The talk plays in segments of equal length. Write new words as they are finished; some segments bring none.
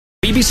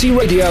BBC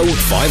Radio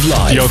 5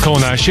 Live. Your call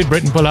now. Should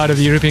Britain pull out of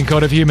the European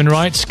Court of Human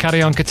Rights? Abu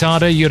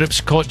Qatada,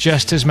 Europe's court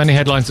jesters. Many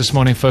headlines this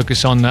morning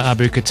focus on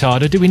Abu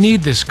Qatada. Do we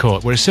need this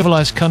court? We're a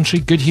civilised country,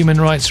 good human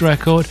rights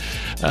record.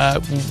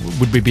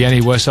 Would we be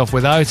any worse off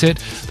without it?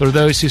 There are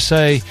those who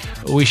say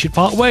we should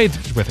part ways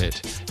with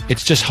it.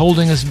 It's just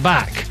holding us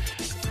back,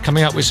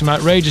 coming up with some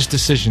outrageous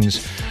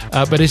decisions.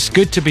 But it's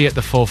good to be at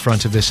the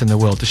forefront of this in the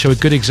world, to show a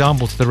good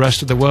example to the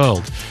rest of the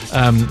world.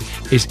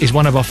 Is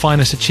one of our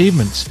finest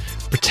achievements.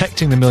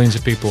 Protecting the millions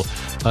of people,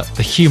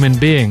 the human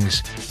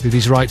beings who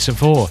these rights are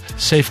for,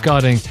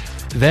 safeguarding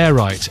their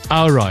rights,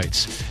 our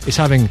rights, is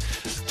having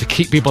to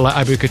keep people like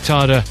Abu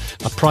Qatada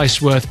a price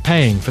worth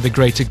paying for the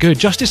greater good.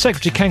 Justice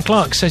Secretary Ken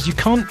Clarke says you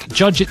can't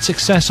judge its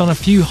success on a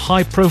few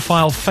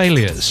high-profile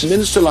failures. A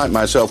minister like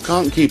myself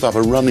can't keep up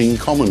a running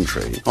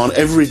commentary on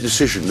every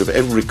decision of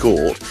every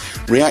court,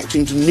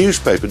 reacting to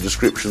newspaper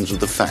descriptions of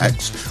the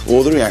facts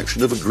or the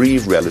reaction of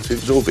aggrieved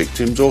relatives or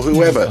victims or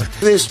whoever.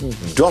 This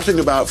dotting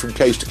about from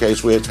case to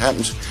case where it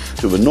happens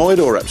to have annoyed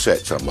or upset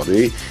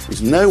somebody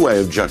is no way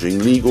of judging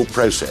legal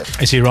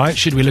process. Is he right?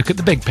 Should we look at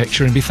the big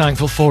picture and be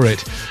thankful for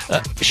it?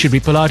 Should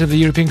we pull out of the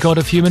European Court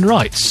of Human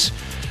Rights?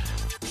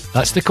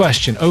 That's the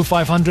question.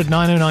 0500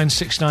 909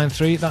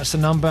 693. That's the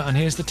number, and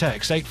here's the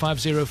text,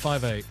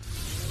 85058.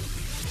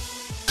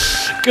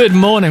 Good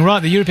morning. Right,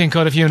 the European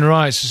Court of Human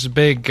Rights is a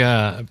big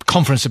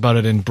conference about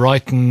it in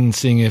Brighton,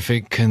 seeing if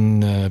it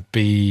can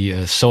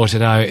be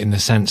sorted out in the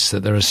sense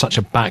that there is such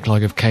a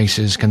backlog of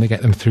cases. Can they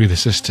get them through the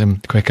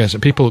system quicker? So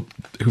people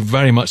who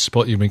very much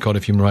support the European Court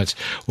of Human Rights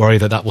worry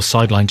that that will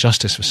sideline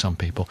justice for some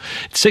people.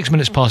 It's 6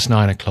 minutes past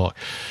 9 o'clock.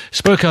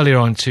 Spoke earlier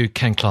on to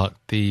Ken Clarke,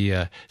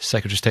 the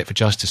Secretary of State for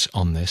Justice,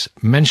 on this.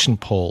 Mentioned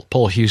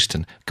Paul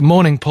Houston. Good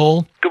morning,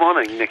 Paul. Good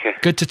morning, Nicky.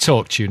 Good to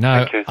talk to you.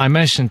 Now, I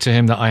mentioned to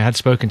him that I had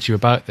spoken to you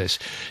about this.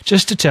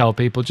 Just to tell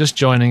people, just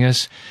joining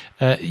us,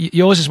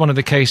 yours is one of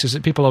the cases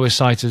that people always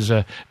cite as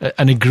an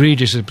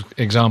egregious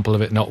example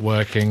of it not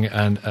working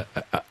and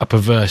a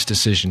perverse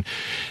decision.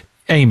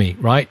 Amy,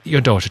 right,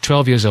 your daughter,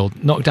 12 years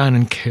old, knocked down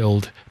and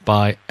killed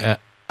by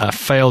a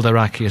failed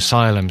Iraqi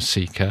asylum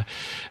seeker,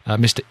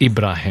 Mr.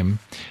 Ibrahim.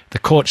 The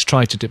courts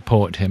tried to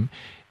deport him.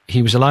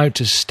 He was allowed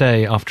to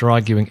stay after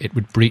arguing it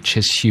would breach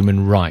his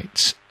human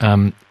rights.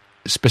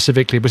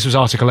 Specifically, this was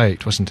Article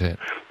 8, wasn't it?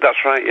 That's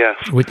right, yes.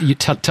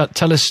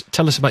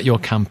 Tell us about your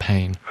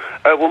campaign.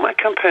 Well, my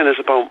campaign is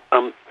about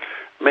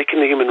making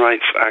the Human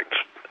Rights Act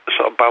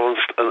sort of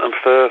balanced and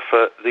fair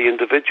for the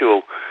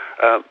individual.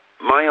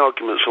 My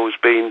argument's always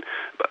been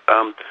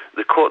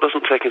the court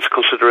doesn't take into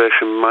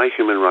consideration my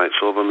human rights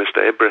over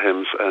Mr.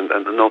 Ibrahim's, and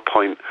at no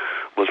point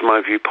was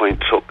my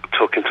viewpoint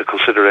took into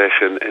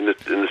consideration in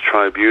the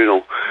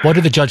tribunal. What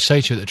did the judge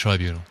say to you at the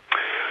tribunal?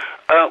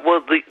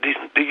 Well,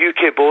 the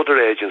UK Border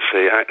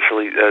Agency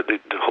actually,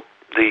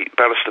 the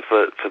barrister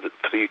for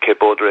the UK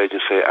Border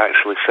Agency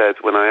actually said,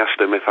 when I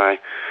asked him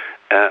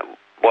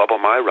what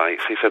about my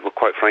rights, he said, well,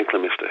 quite frankly,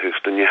 Mr.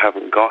 Houston, you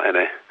haven't got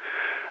any.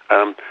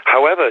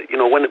 However, you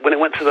know, when it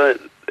went to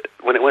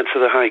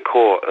the High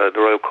Court, the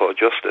Royal Court of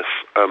Justice,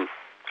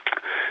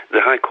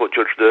 the High Court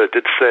judge there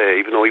did say,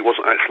 even though he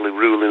wasn't actually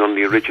ruling on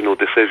the original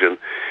decision,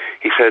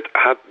 he said,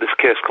 had this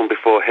case come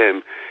before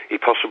him, he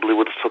possibly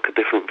would have took a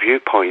different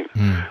viewpoint,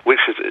 which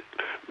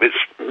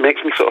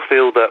makes me sort of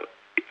feel that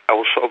I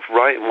was sort of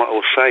right in what I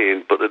was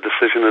saying, but the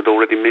decision had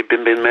already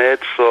been made,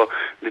 so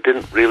they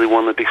didn't really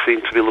want to be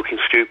seen to be looking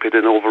stupid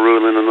and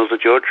overruling another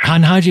judge.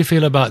 And how do you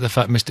feel about the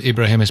fact Mr.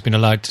 Ibrahim has been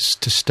allowed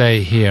to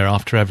stay here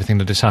after everything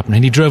that has happened?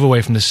 And he drove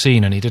away from the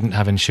scene and he didn't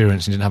have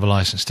insurance and didn't have a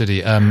licence, did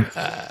he?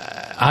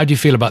 How do you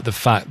feel about the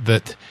fact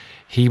that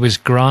he was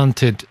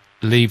granted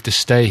leave to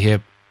stay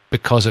here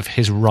because of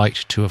his right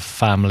to a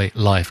family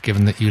life,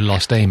 given that you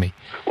lost Amy?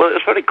 Well,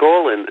 it's very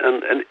galling,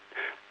 and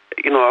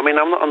you know, I mean,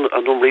 I'm not an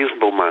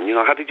unreasonable man. You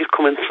know, had he just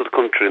come into the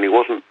country and he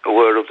wasn't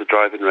aware of the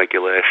driving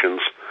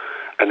regulations,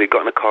 and he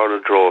got in a car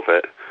and drove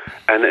it,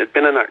 and it had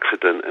been an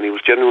accident, and he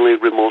was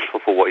genuinely remorseful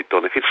for what he'd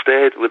done, if he'd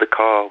stayed with the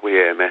car with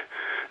Amy,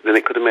 then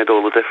it could have made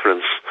all the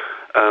difference.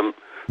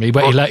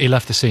 But he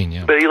left the scene,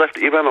 yeah. But he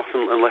ran off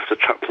and left her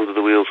trapped under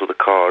the wheels of the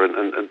car, and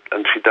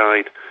she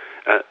died.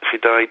 She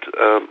died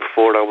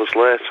 4 hours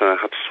later.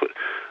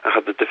 I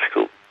had the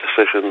difficult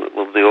decision,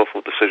 well, the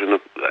awful decision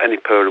of any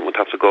parent would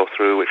have to go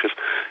through, which is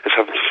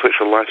having to switch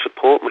a life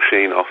support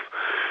machine off.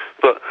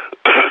 But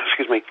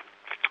excuse me.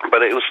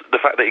 But it was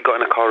the fact that he got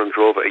in a car and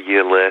drove it a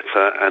year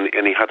later, and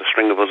he had a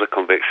string of other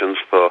convictions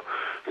for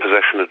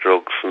possession of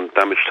drugs and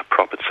damage to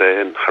property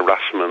and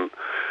harassment,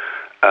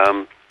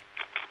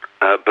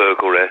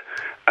 burglary,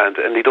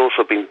 and he'd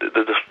also been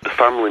the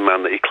family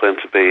man that he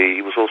claimed to be.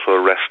 He was also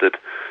arrested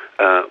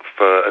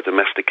for a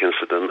domestic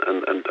incident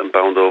and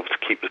bound over to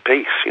keep the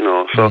peace. You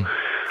know, so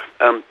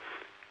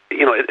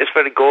you know, it's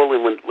very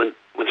galling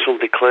when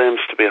somebody claims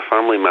to be a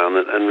family man,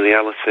 and in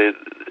reality,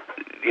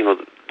 you know,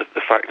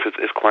 the fact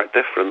is quite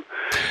different.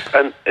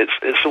 And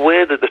it's the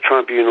way that the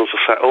tribunals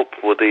are set up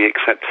where they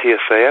accept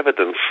hearsay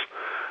evidence.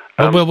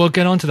 We'll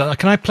get on to that.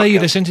 Can I play you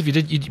this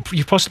interview?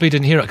 You possibly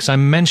didn't hear it because I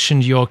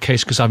mentioned your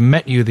case because I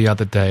met you the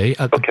other day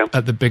at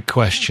the Big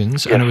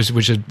Questions, and it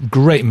was a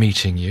great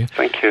meeting you.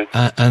 Thank you.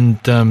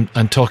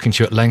 And talking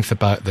to you at length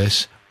about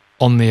this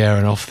on the air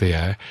and off the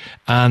air.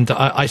 And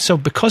so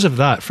because of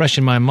that, fresh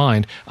in my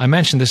mind, I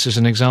mentioned this as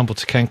an example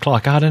to Ken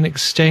Clark. I had an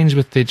exchange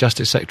with the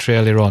Justice Secretary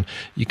earlier on.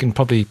 You can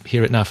probably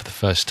hear it now for the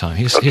first time.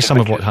 Here's some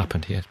of what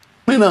happened here.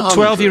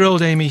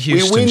 12-year-old Amy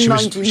Houston, she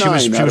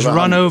was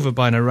run over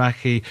by an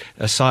Iraqi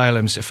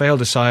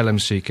failed asylum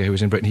seeker who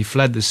was in Britain. He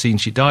fled the scene.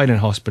 She died in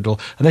hospital.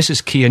 And this is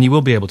key, and you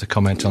will be able to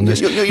comment on this.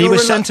 He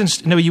was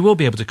sentenced... No, you will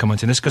be able to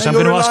comment on this, because I'm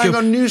going to ask you...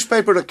 You're relying on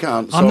newspaper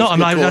accounts. I'm not.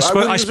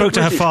 I spoke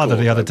to her father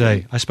the other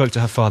day. I spoke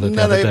to her father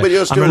the other day. But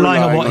you're still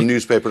relying on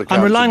newspaper accounts.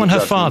 I'm relying on her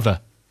father.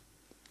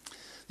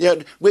 Yeah,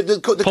 with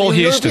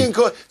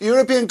the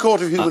European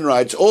Court of Human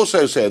Rights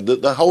also said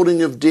that the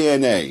holding of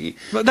DNA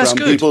from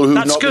people who've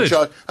not been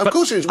charged... Of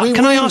course it is.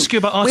 Can I ask you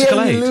about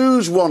Article 8? We only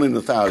lose 1 in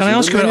 1,000. Can I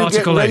ask you about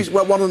Article 8?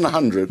 1 in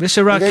 100. This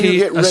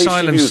Iraqi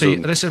asylum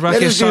seeker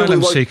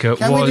was...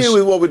 Can we deal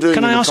with what we're doing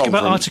in the conference? Can I ask you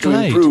about Article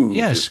 8?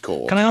 Yes.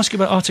 Can I ask you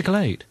about Article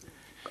 8?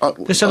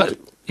 Yes.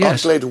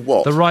 Article 8 of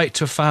what? The right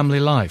to a family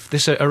life.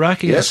 This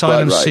Iraqi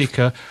asylum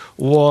seeker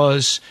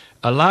was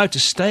allowed to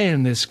stay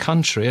in this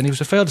country, and he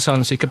was a failed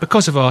asylum seeker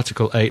because of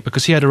Article 8,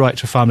 because he had a right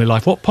to a family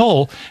life. What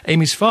Paul,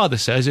 Amy's father,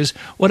 says is,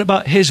 what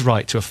about his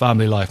right to a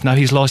family life? Now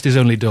he's lost his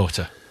only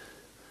daughter.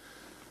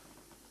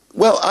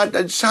 Well,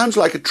 it sounds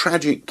like a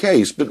tragic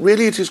case, but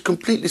really it is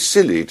completely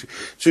silly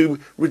to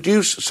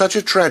reduce such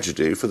a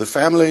tragedy for the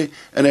family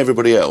and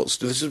everybody else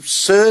to this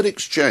absurd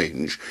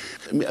exchange.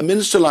 A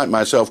minister like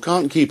myself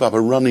can't keep up a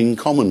running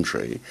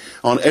commentary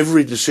on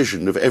every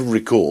decision of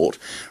every court,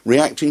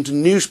 reacting to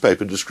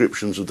newspaper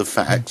descriptions of the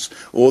facts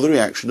or the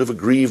reaction of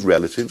aggrieved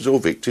relatives or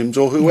victims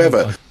or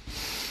whoever.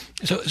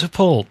 So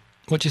Paul,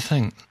 what do you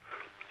think?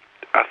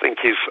 I think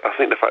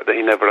the fact that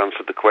he never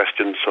answered the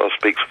question sort of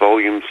speaks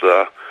volumes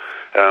there.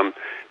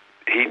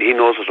 He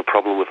knows there's a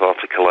problem with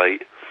Article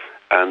 8,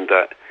 and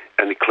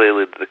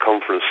clearly the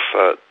conference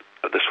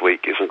this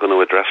week isn't going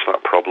to address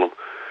that problem.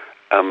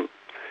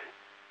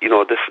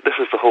 This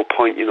is the whole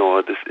point.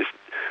 This is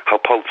how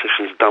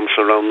politicians dance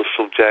around the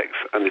subject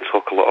and they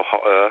talk a lot of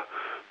hot air,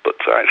 but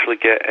to actually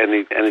get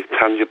any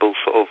tangible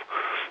sort of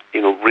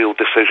real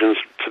decisions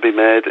to be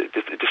made, it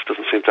just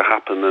doesn't seem to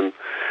happen. And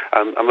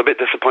I'm a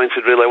bit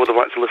disappointed, really. I would have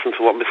liked to listen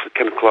to what Mr.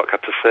 Kenneth Clark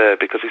had to say,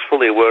 because he's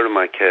fully aware of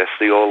my case.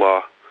 They all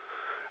are.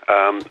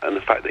 And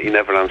the fact that he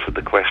never answered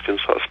the question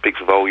sort of speaks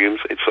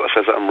volumes. It sort of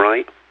says that I'm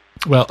right.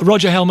 Well,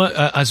 Roger Helmer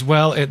as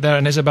well there,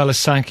 and Isabella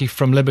Sankey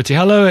from Liberty.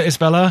 Hello,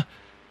 Isabella.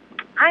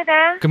 Hi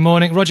there. Good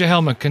morning. Roger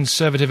Helmer,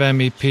 Conservative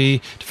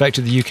MEP,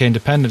 defected the UK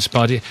Independence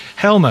Party.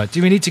 Helmer,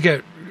 do we need to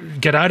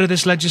get out of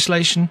this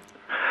legislation?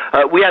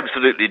 We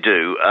absolutely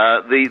do.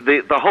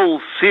 The whole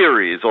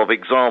series of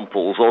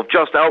examples of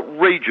just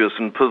outrageous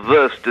and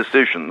perverse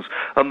decisions,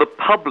 and the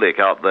public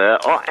out there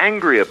are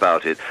angry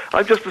about it.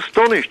 I'm just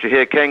astonished to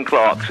hear Ken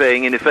Clark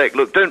saying, in effect,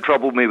 look, don't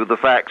trouble me with the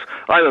facts.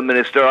 I'm a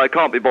minister. I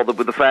can't be bothered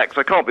with the facts.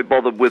 I can't be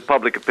bothered with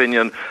public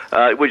opinion.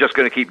 We're just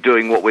going to keep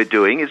doing what we're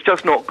doing. It's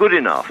just not good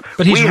enough.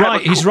 But he's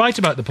right. He's right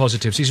about the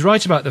positives. He's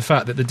right about the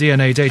fact that the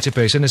DNA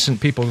database,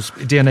 innocent people's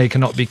DNA,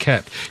 cannot be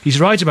kept.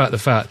 He's right about the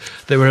fact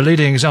that we're a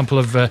leading example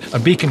of a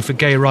beacon for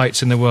gay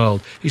rights in the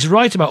world. He's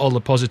right about all the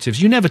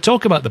positives. You never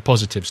talk about the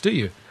positives, do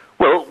you?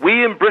 Well,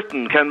 we in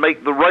Britain can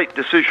make the right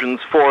decisions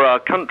for our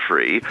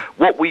country.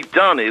 What we've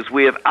done is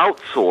we have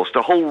outsourced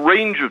a whole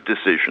range of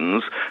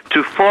decisions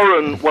to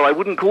foreign, well, I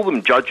wouldn't call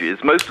them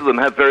judges. Most of them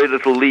have very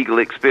little legal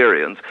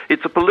experience.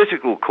 It's a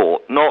political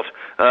court, not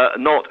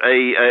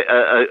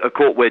a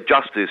court where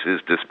justice is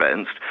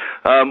dispensed.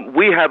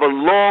 We have a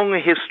long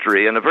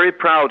history and a very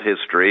proud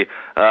history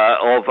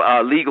of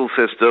our legal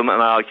system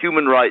and our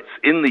human rights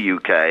in the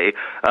UK,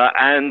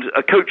 and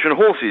a coach and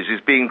horses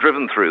is being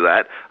driven through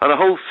that, and a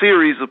whole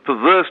series of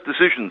perverse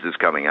decisions is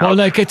coming out.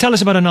 Well, okay, tell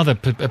us about another...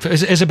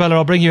 Isabella,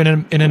 I'll bring you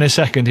in a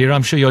second here.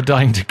 I'm sure you're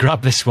dying to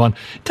grab this one.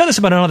 Tell us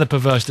about another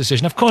perverse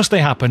decision. Of course they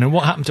happen, and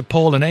what happened to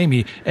Paul and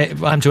Amy,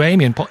 happened to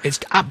Amy and Paul, it's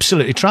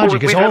absolutely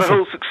tragic. Well, it's awful. awful.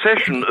 We have a whole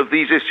succession of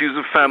these issues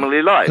of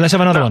family life. Let's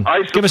have another one.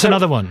 Give us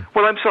another one.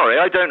 Well, I'm sorry,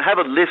 I don't have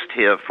a list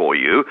here for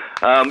you.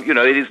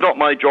 It is not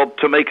my job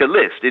to make a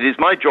list. It is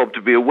my job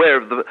to be aware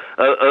of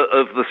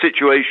the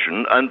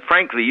situation, and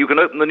frankly, you can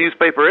open the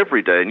newspaper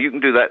every day, and you can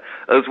do that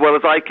as well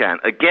as I can.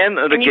 Again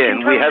and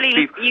again, we have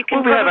people...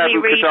 Well, we have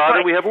Abu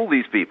Qatada, we have all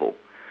these people.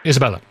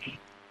 Isabella.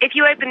 If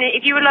you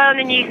rely on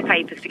the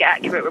newspapers to get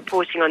accurate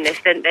reporting on this,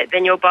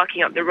 then you're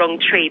barking up the wrong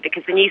tree,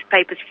 because the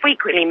newspapers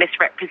frequently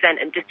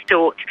misrepresent and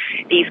distort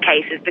these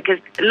cases, because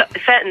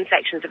certain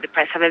sections of the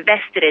press have a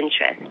vested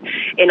interest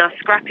in us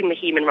scrapping the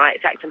Human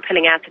Rights Act and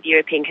pulling out of the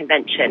European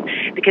Convention,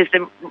 because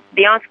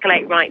the Article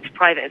 8 right to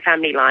private and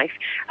family life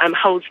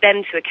holds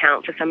them to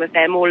account for some of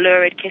their more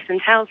lurid kiss and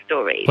tell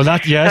stories. Well,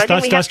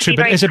 that's true.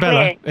 But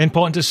Isabella,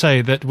 important to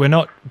say that we're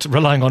not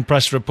relying on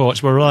press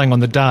reports. We're relying on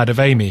the dad of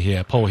Amy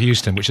here, Paul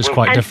Houston, which is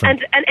quite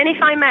different. And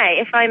if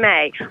I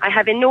may, I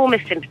have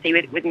enormous sympathy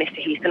with Mr.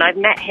 Houston. I've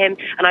met him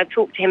and I've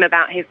talked to him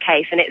about his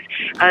case, and it's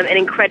an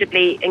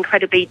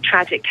incredibly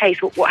tragic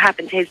case, what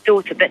happened to his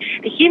daughter. But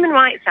the Human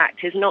Rights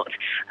Act is not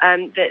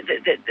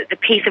the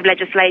piece of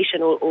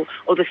legislation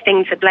or the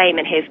thing to blame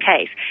in his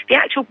case. The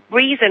actual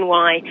reason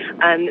why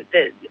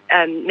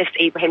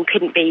Mr. Ibrahim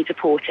couldn't be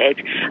deported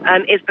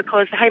is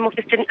because the Home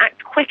Office didn't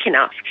act quick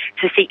enough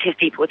to seek his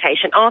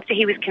deportation after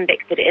he was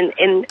convicted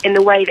in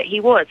the way that he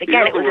was.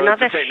 Again, it was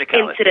another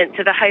incident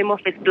of a Home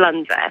Office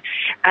blunder.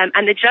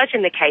 And the judge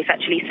in the case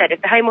actually said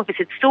if the Home Office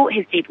had sought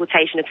his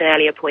deportation at an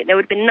earlier point, there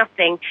would have been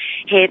nothing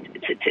here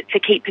to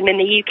keep him in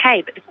the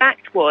UK. But the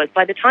fact was,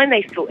 by the time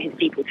they sought his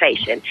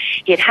deportation,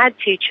 he had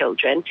 2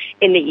 children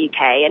in the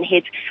UK, and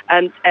he'd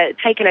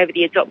taken over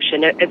the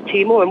adoption of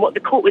 2 more. And what the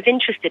court was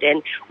interested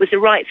in was the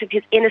rights of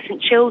his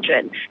innocent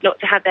children not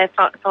to have their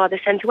father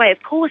sent away.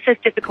 Of course, there's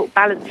difficult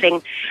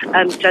balancing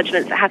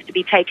judgments that have to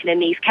be taken in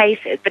these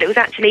cases, but it was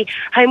actually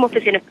Home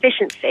Office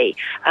inefficiency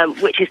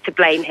which is to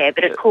blame here.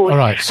 But of course,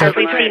 as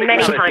we've seen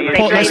many times,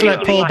 let's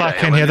let Paul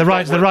back in here. The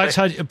rights.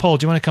 Paul,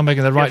 do you want to come back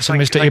in? The rights of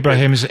Mr.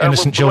 Ibrahim's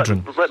innocent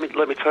children.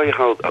 Let me tell you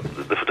how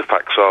the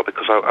facts are,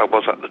 because I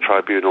was at the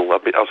tribunal. I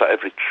was at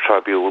every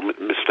tribunal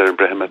Mr.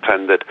 Ibrahim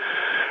attended.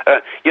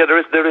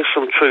 There is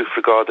some truth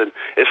regarding.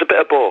 It's a bit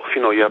of both.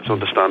 You have to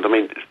understand. I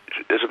mean,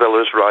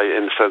 Isabella is right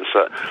in the sense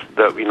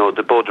that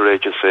the border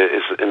agency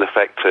is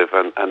ineffective,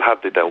 and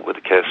had they dealt with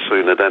the case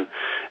sooner, then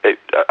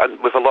and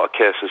with a lot of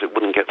cases it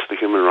wouldn't get to the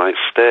human rights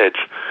stage.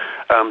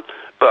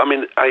 But I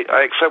mean,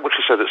 I accept what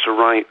you said. It's a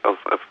right of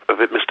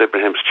Mr.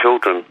 Ibrahim's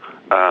children,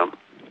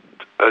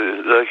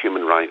 their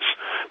human rights,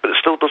 but it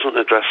still doesn't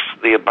address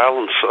the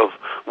balance of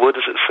where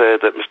does it say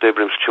that Mr.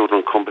 Ibrahim's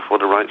children come before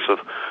the rights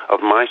of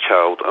my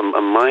child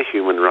and my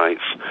human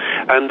rights.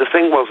 And the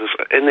thing was, is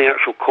in the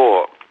actual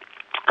court,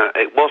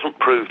 it wasn't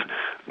proved.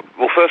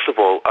 Well, first of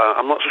all,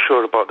 I'm not so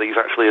sure about that he's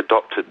actually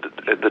adopted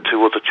the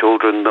 2 other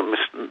children that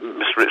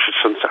Miss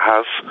Richardson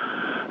has,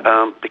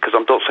 because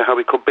I don't see how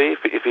he could be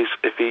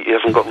if he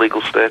hasn't got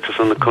legal status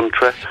in the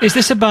country. Is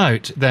this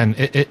about, then,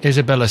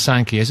 Isabella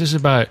Sankey, is this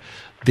about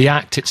the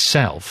Act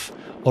itself,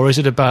 or is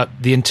it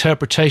about the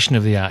interpretation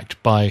of the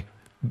Act by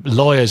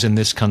lawyers in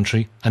this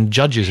country and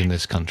judges in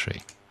this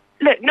country?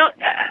 Look,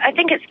 I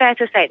think it's fair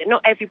to say that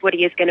not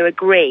everybody is going to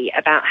agree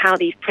about how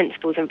these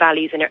principles and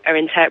values are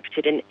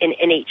interpreted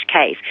in each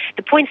case.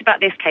 The point about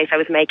this case I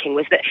was making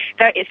was that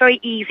it's very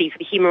easy for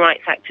the Human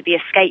Rights Act to be a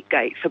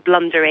scapegoat for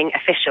blundering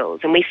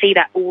officials, and we see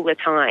that all the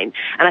time.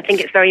 And I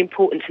think it's very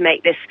important to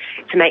make this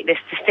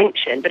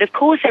distinction. But of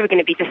course there are going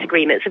to be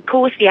disagreements. Of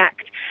course the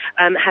Act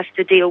has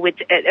to deal with.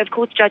 Of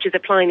course judges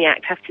applying the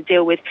Act have to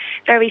deal with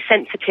very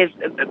sensitive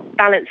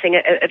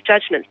balancing of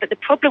judgments. But the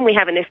problem we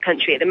have in this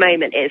country at the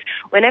moment is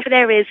whenever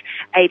there is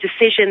a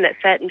decision that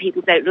certain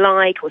people don't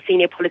like or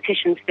senior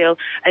politicians feel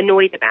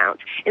annoyed about,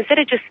 instead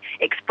of just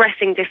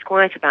expressing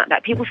disquiet about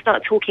that, people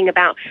start talking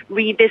about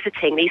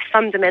revisiting these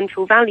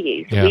fundamental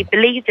values we've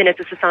believed in as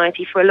a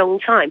society for a long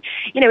time.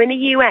 In the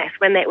US,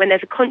 when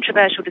there's a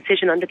controversial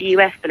decision under the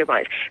US Bill of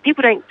Rights,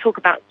 people don't talk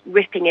about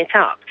ripping it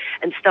up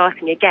and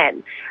starting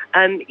again.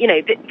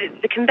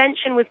 The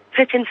convention was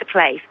put into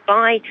place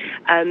by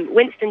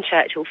Winston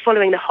Churchill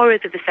following the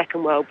horrors of the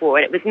Second World War,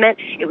 and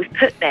it was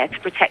put there to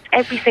protect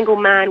every single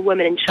man,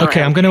 woman, and child.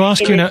 Okay, I'm going to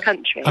ask you.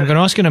 Country. I'm going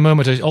to ask you in a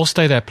moment. All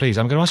stay there, please.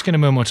 I'm going to ask you in a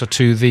moment or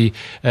two,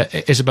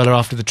 Isabella,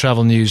 after the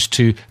travel news,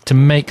 to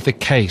make the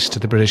case to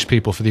the British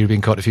people for the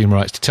European Court of Human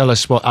Rights, to tell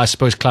us what I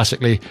suppose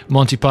classically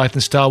Monty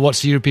Python style,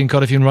 what's the European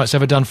Court of Human Rights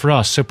ever done for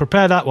us? So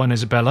prepare that one,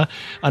 Isabella,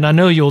 and I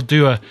know you'll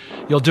do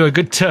a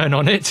good turn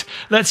on it.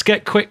 Let's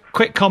get quick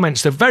comments.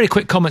 They're very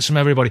quick comments from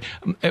everybody,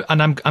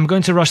 and I'm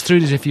going to rush through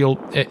these if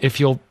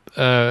you'll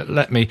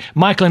let me.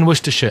 Michael in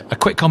Worcestershire, a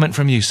quick comment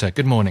from you, sir.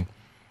 Good morning.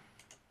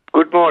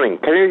 Good morning.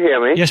 Can you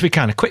hear me? Yes, we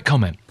can. A quick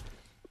comment.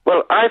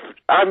 Well,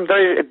 I'm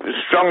very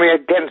strongly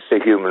against the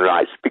human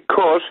rights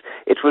because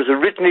it was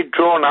originally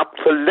drawn up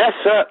for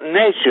lesser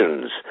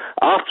nations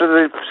after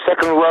the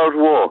Second World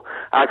War.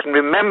 I can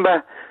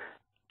remember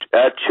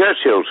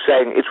Churchill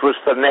saying it was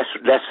for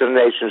lesser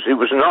nations. It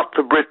was not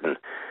for Britain.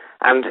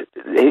 And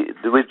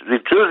we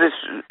drew this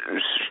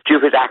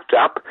stupid act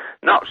up.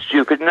 Not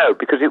stupid, no,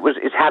 because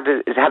it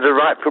had a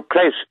rightful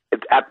place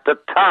at the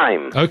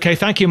time. Okay,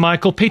 thank you,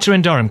 Michael. Peter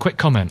in Durham, quick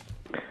comment.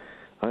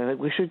 I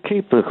think we should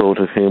keep the Court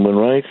of Human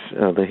Rights.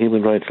 The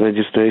human rights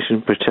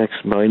legislation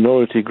protects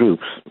minority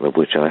groups, of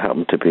which I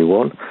happen to be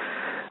one.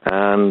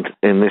 And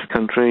in this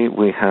country,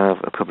 we have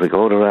a Public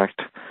Order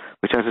Act,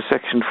 which has a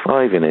Section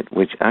 5 in it,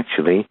 which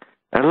actually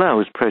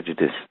allows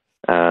prejudice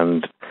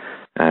and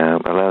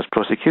allows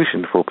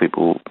prosecution for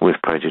people with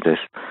prejudice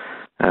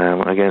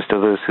against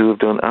others who have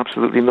done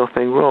absolutely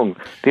nothing wrong.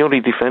 The only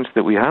defence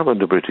that we have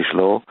under British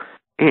law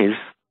is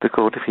the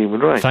Court of Human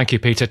Rights. Thank you,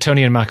 Peter.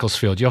 Tony in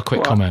Macclesfield, your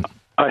quick comment.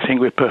 I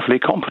think we're perfectly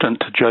competent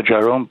to judge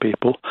our own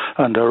people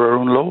under our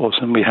own laws,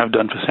 and we have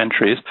done for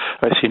centuries.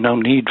 I see no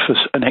need for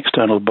an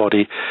external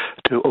body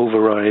to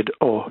override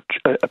or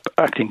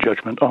acting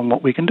judgment on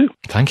what we can do.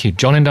 Thank you.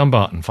 John in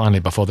Dumbarton, finally,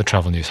 before the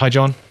travel news. Hi,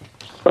 John.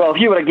 Well,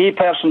 if you were a gay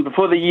person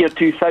before the year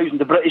 2000,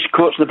 the British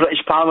courts and the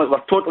British Parliament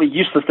were totally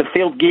useless. They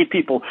failed gay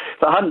people.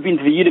 If it hadn't been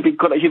for the European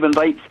Court of Human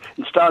Rights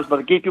in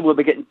Strasbourg, gay people would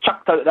be getting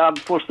chucked out of the armed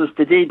forces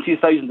today in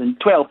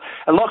 2012.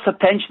 And lots of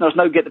pensioners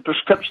now get the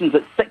prescriptions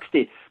at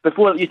 60.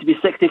 Before it used to be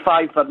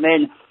 65 for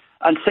men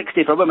and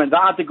 60 for women.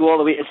 That had to go all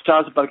the way to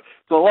Strasbourg.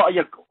 So a lot of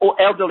your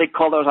elderly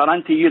callers are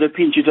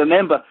anti-European. You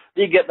remember,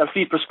 they get their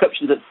free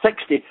prescriptions at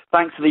 60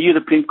 thanks to the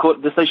European Court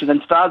decision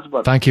in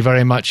Strasbourg. Thank you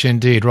very much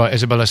indeed. Right,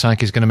 Isabella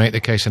Sankey is going to make the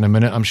case in a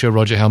minute. I'm sure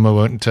Roger Helmer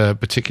won't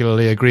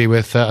particularly agree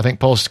with. I think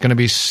Paul's going to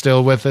be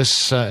still with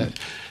us,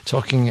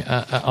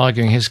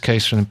 arguing his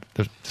case from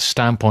the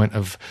standpoint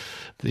of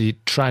the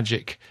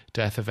tragic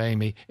death of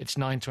Amy. It's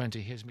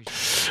 9:20. Here's me.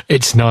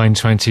 It's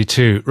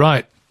 9:22.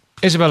 Right,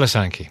 Isabella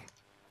Sankey.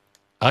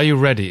 Are you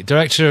ready?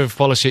 Director of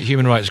Policy at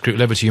Human Rights Group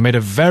Liberty, you made a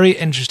very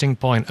interesting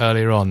point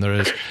earlier on. There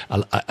is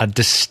a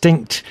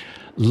distinct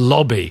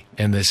lobby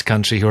in this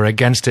country who are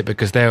against it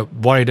because they're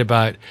worried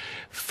about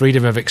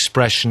freedom of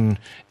expression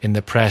in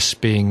the press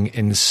being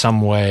in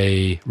some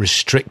way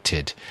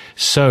restricted.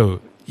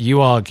 So you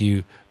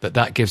argue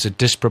that gives a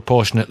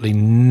disproportionately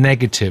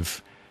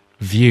negative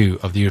view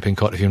of the European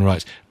Court of Human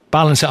Rights.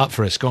 Balance it up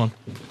for us. Go on.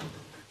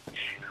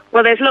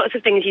 Well, there's lots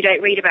of things you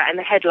don't read about in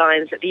the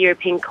headlines that the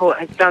European Court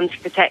has done to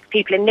protect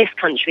people in this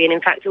country and,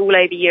 in fact, all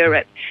over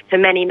Europe for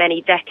many,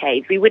 many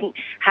decades. We wouldn't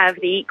have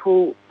the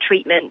equal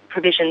treatment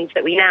provisions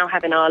that we now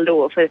have in our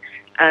law for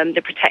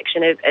the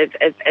protection of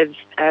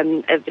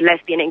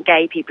lesbian and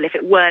gay people if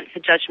it weren't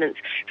for judgments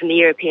from the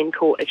European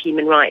Court of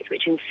Human Rights,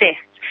 which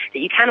insists that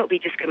you cannot be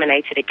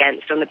discriminated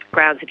against on the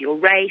grounds of your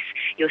race,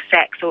 your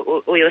sex,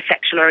 or your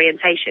sexual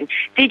orientation.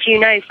 Did you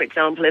know, for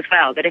example, as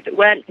well, that if it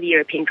weren't for the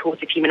European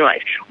Court of Human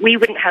Rights, we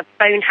wouldn't have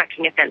phone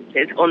hacking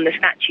offences on the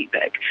statute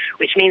book,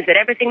 which means that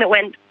everything that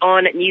went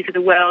on at News of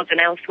the World and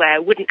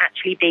elsewhere wouldn't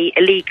actually be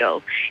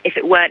illegal if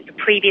it weren't the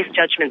previous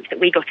judgments that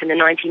we got in the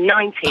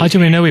 1990s. How do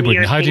we know we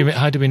wouldn't? How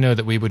do we know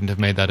that we wouldn't have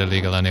made that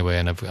illegal anyway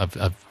and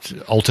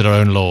have altered our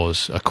own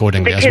laws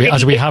accordingly,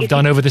 as we have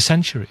done over the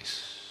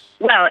centuries?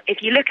 Well,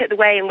 if you look at the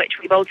way in which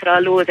we've altered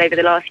our laws over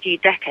the last few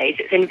decades,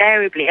 it's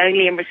invariably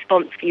only in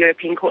response to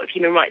European Court of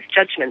Human Rights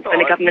judgments when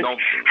the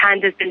government's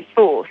hand has been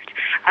forced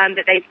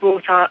that they've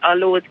brought our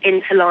laws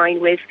into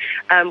line with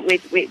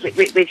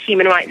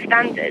human rights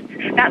standards.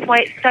 That's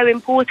why it's so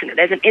important that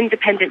there's an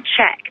independent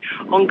check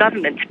on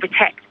government to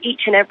protect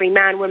each and every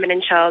man, woman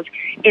and child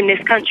in this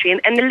country.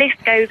 And the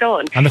list goes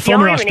on. And the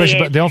former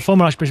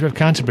Archbishop of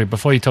Canterbury,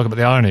 before you talk about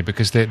the irony,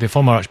 because the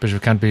former Archbishop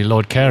of Canterbury,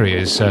 Lord Carey,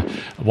 is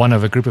one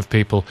of a group of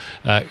people,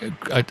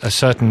 a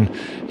certain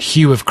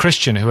hue of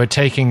Christian who are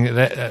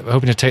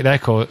hoping to take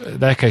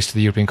their case to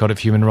the European Court of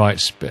Human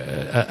Rights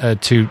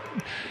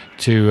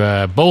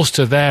to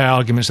bolster their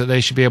arguments that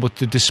they should be able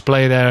to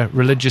display their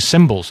religious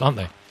symbols, aren't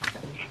they?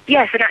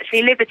 Yes, and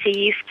actually Liberty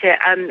used to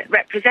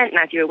represent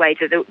Nadia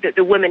Uweda,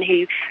 the woman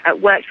who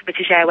worked for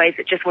British Airways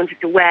that just wanted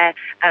to wear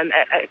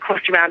a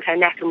cross around her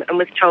neck and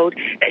was told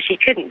that she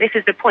couldn't. This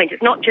is the point.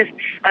 It's not just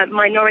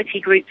minority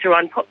groups or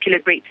unpopular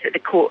groups that the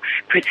court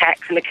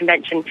protects and the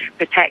convention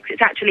protects.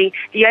 It's actually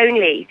the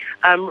only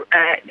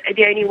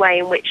way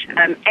in which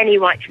any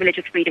right to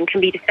religious freedom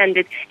can be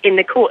defended in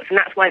the courts, and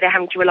that's why they're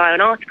having to rely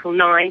on Article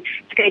 9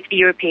 to go to the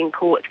European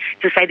Court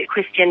to say that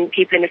Christian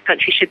people in this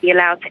country should be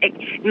allowed to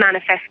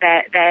manifest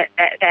their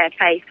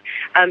faith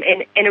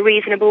in a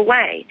reasonable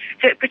way.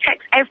 So it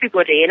protects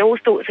everybody in all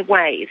sorts of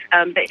ways.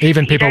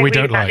 Even people we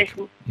don't like.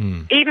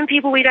 Even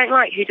people we don't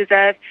like who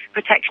deserve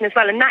protection as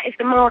well. And that is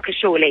the marker,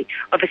 surely,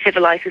 of a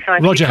civilised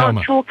society. Roger you can't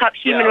Helmer. talk up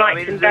human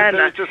rights in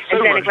Burma just and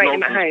so denigrate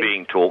them at home.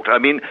 being talked. I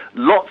mean,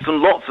 lots and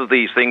lots of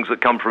these things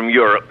that come from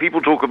Europe.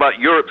 People talk about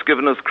Europe's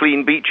given us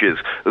clean beaches,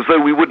 as though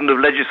we wouldn't have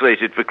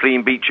legislated for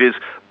clean beaches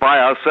by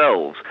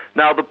ourselves.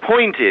 Now, the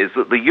point is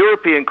that the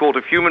European Court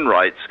of Human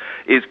Rights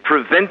is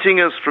preventing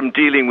us from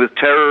dealing with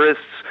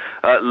terrorists,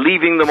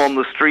 leaving them on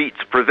the streets,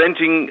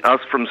 preventing us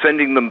from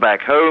sending them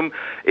back home.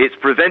 It's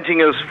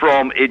preventing us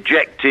from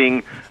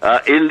ejecting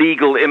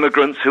illegal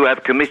immigrants who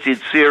have committed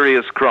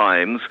serious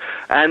crimes,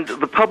 and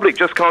the public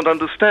just can't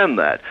understand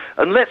that.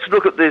 And let's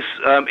look at this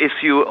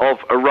issue of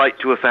a right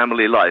to a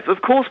family life.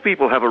 Of course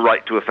people have a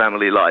right to a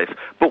family life,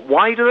 but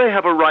why do they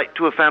have a right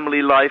to a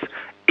family life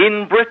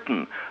in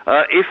Britain?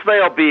 If they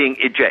are being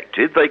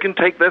ejected, they can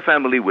take their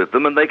family with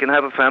them and they can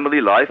have a family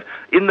life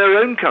in their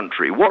own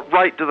country. What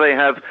right do they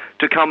have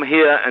to come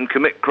here and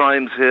commit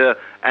crimes here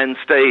and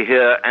stay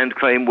here and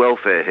claim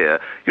welfare here?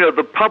 You know,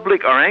 the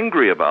public are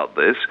angry about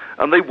this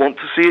and they want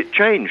to see it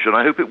changed, and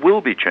I hope it will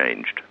be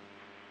changed.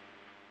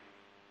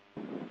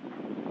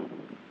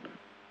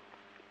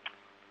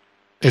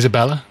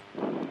 Isabella?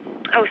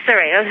 Oh,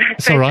 sorry. I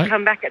was supposed to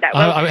come back at that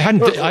one. I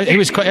thought it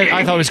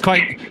was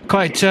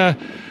quite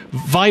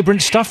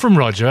vibrant stuff from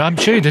Roger. I'm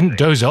sure he didn't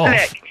doze off.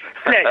 Look,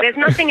 Look, there's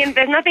nothing in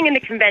the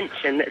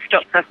convention that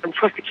stops us from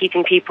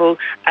prosecuting people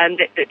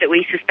that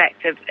we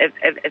suspect of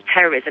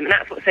terrorism, and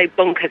that's what's so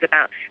bonkers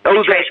about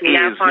the situation we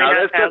now find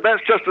ourselves.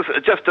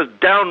 That's just a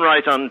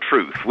downright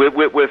untruth.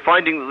 We're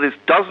finding that this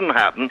doesn't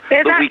happen.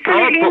 That we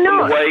can't put them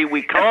away.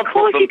 We can't. Of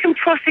course, you can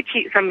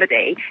prosecute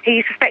somebody who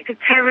you suspect of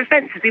terror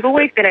offences. We've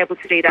always been able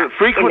to do that. But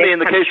frequently, in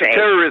the case of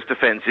terrorist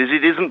offences,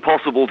 it isn't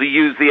possible to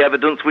use the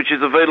evidence which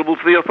is available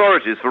to the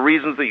authorities for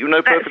reasons that you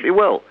know perfectly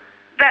well.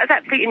 That's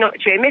absolutely not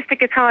true. Mr.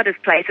 Qatada's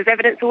place, there's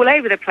evidence all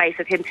over the place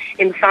of him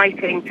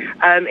inciting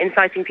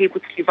people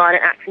to do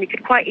violent acts, and you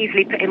could quite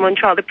easily put him on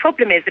trial. The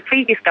problem is the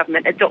previous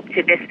government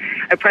adopted this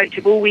approach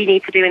of all we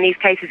need to do in these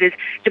cases is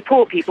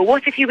deport people.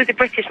 What if he was a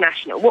British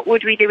national? What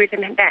would we do with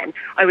him then?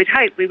 I would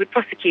hope we would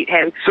prosecute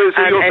him. So you're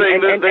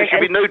saying that there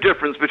should be no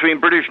difference between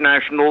British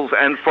nationals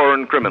and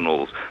foreign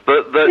criminals?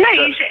 There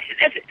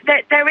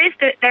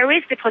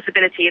is the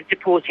possibility of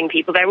deporting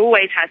people. There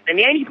always has been.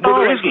 The only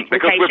bar there isn't,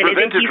 because we're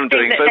prevented from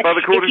doing so by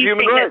the Court of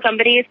Human Rights. That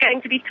somebody is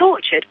going to be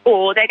tortured,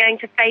 or they're going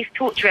to face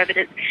torture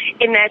evidence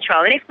in their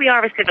trial. And if we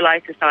are a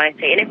civilised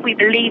society, and if we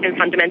believe in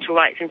fundamental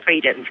rights and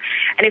freedoms,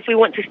 and if we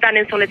want to stand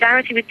in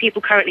solidarity with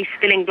people currently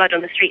spilling blood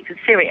on the streets of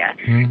Syria,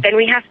 then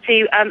we have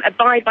to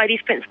abide by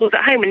these principles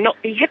at home and not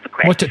be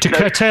hypocrites. Well, to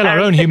curtail our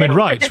own human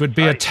rights would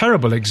be a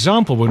terrible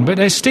example, wouldn't it?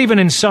 There's Stephen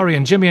in Surrey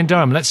and Jimmy in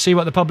Durham. Let's see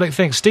what the public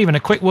thinks. Stephen, a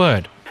quick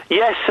word.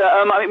 Yes,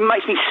 it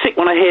makes me sick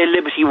when I hear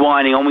Liberty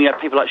whining on. We have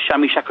people like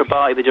Shami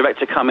Chakrabarti, the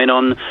director, coming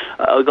on.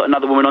 We've got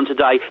another woman on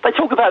today. They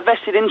talk about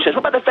vested interests.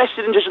 What about the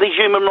vested interests of these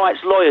human rights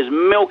lawyers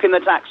milking the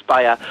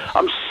taxpayer?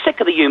 I'm sick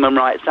of the Human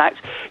Rights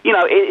Act. You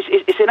know,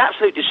 it's an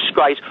absolute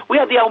disgrace.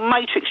 We had the old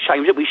Matrix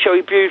change that we show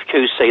you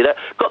QC that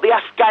got the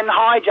Afghan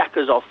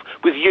hijackers off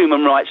with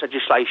human rights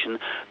legislation.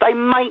 They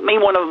make me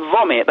want to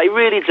vomit. They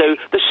really do.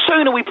 The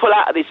sooner we pull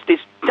out of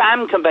this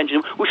damn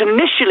convention, which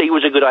initially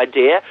was a good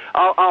idea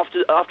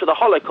after the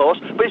Holocaust,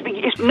 but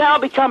it's now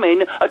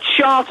becoming a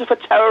charter for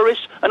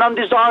terrorists and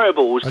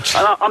undesirables. And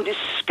I'm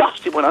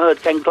disgusted when I heard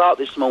Ken Clark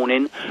this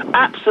morning.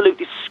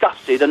 Absolutely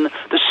disgusted. And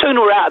the sooner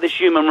we're out of this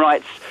human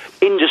rights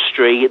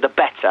industry, the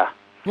better.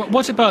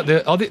 What about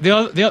the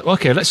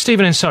okay, let's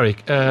Stephen in Surrey.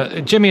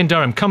 Jimmy in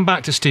Durham, come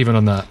back to Stephen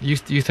on that. You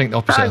think the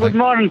opposite? Hi, good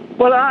morning.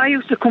 Well, I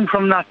used to come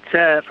from that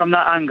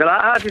angle.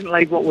 I didn't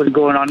like what was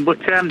going on, but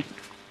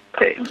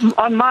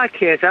on my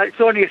case, it's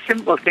only a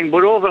simple thing,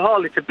 but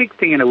overall it's a big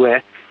thing in a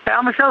way.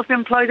 I'm a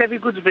self-employed heavy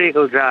goods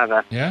vehicle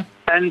driver. Yeah.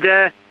 And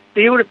the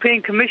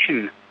European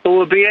Commission, who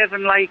will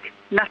behaving like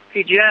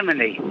Nazi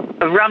Germany,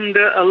 have rammed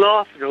a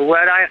law through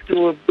where I have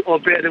to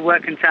obey the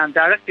Working Time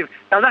Directive.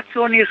 Now, that's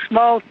only a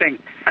small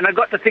thing. And I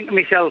got to think to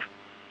myself,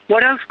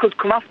 what else could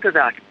come after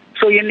that?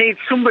 So you need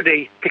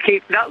somebody to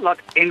keep that lot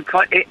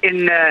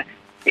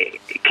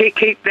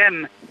keep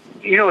them,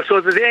 you know,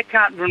 so that they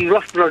can't run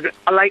roughshod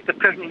like they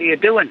presently are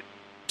doing.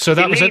 So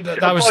was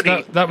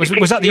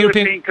that the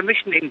European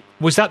Commissioning?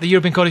 Was that the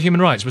European Court of Human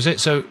Rights? Was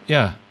it? So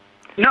yeah.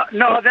 No,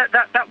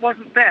 that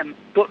wasn't them.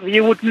 But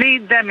you would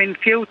need them in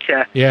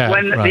future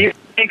when the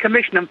European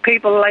Commission and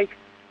people like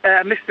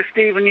Mr.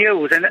 Stephen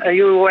Hughes and a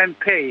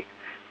UMP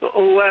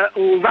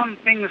who ran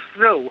things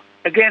through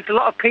against a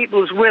lot of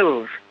people's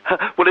wills.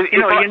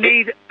 You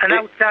need an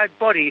outside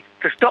body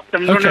to stop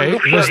them running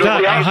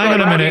roughshod. Hang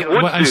on a minute.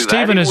 And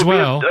Stephen as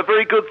well. A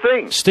very good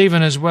thing.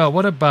 Stephen as well.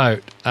 What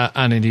about,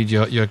 and indeed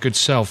your good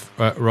self,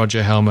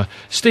 Roger Helmer.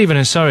 Stephen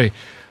in Surrey.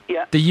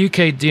 Yeah. The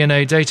UK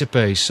DNA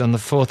database on the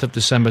 4th of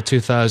December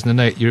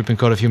 2008, European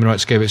Court of Human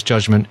Rights gave its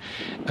judgment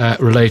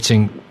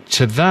relating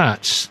to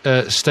that,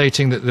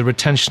 stating that the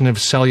retention of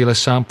cellular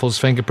samples,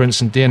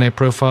 fingerprints and DNA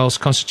profiles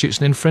constitutes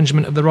an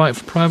infringement of the right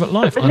for private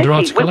life under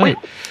Article 8.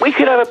 We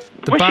could have a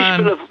British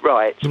Bill of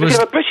Rights. We could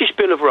have a British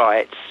Bill of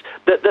Rights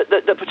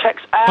that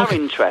protects our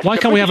interests. Why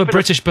can't we have a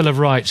British Bill of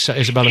Rights,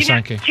 Isabella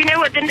Sankey? Do you know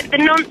what the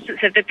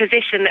nonsense of the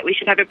position that we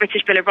should have a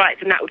British Bill of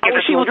Rights and that would give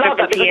us more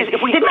sovereignty is? If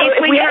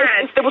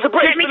there was a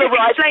British Bill of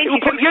Rights, it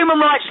would put human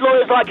rights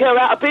lawyers like her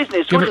out of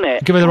business, wouldn't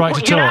it? Give her the right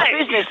to talk.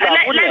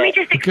 Let me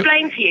just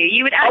explain to you.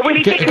 You would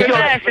actually take the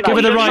reverse of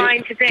what you're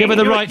trying to do. Give her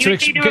the right to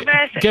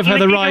give her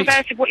the right.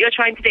 Of what you're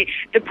trying to do.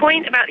 The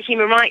point about the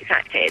Human Rights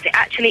Act is it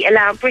actually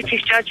allowed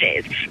British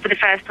judges for the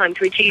first time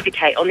to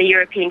adjudicate on the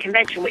European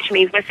Convention, which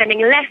means we're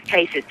sending less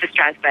cases to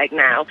Strasbourg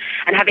now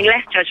and having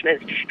less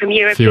judgments from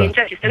European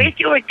judges. So if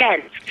you're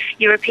against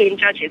European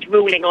judges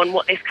ruling on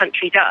what this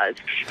country does,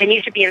 then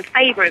you should be in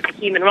favour of the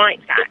Human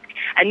Rights Act.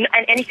 And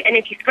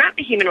if you scrap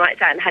the Human Rights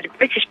Act and had a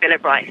British Bill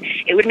of Rights,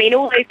 it would mean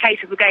all those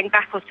cases were going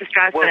back off to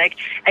Strasbourg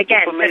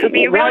again. So it would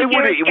be a real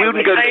we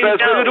wouldn't go to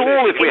Strasbourg at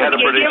all if we had a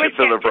British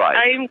Bill of Rights.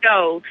 Own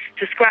goal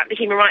to scrap the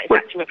Human Rights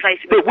Act and replace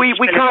it with But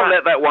we can't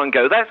let that one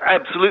go. That's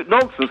absolute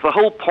nonsense. The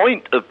whole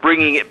point of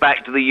bringing it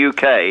back to the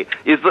UK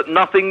is that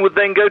nothing would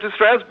then go to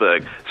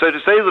Strasbourg. So to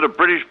say that a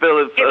British Bill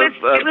of Rights...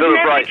 It was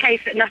never the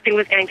case that nothing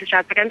was going to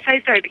Strasbourg. I'm so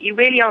sorry, but you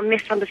really are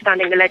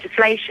misunderstanding the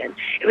legislation.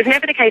 It was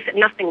never the case that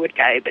nothing would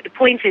go, but the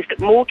point is that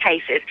more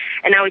cases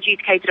are now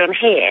adjudicated on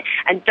here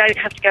and don't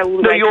have to go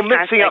all the way to Strasbourg. No, you're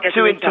mixing up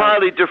two entirely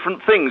entirely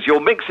different things.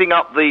 You're mixing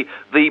up the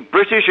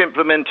British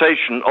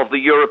implementation of the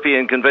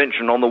European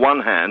Convention on the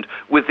one hand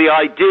with the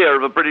idea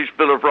of a British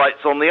Bill of Rights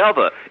on the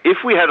other.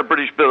 If we had a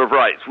British Bill of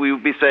Rights, we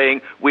would be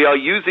saying we are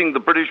using the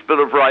British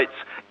Bill of Rights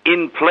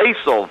in place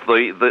of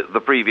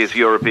the previous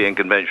European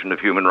Convention of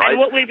Human Rights,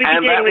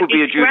 and that would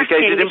be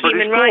adjudicated in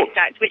British Human Rights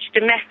Act, which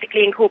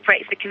domestically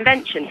incorporates the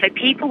Convention. So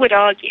people would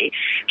argue,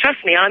 trust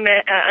me, I'm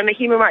a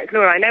human rights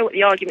lawyer, I know what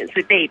the arguments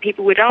would be.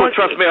 People would argue... Well,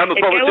 trust me, I'm a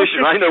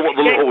politician, I know what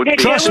the law would be.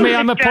 Trust me,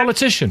 I'm a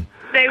politician.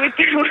 They would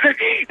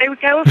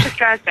go off to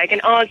Strasbourg and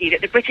argue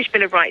that the British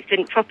Bill of Rights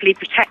didn't properly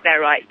protect their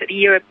rights, but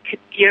the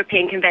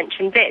European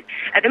Convention did.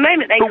 At the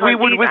moment, they can't do that. But we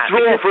would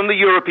withdraw from the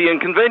European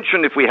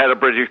Convention if we had a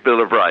British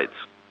Bill of Rights.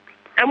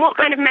 And what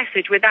kind of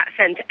message would that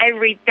send to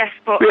every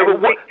despot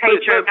and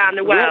dictator around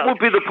the world? What would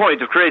be the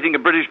point of creating a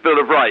British Bill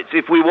of Rights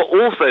if we were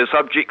also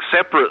subject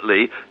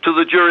separately to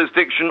the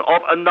jurisdiction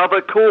of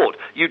another court?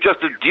 You just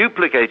have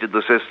duplicated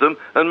the system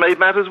and made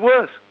matters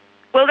worse.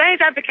 Well,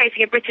 those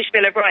advocating a British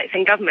Bill of Rights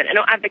in government are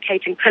not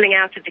advocating pulling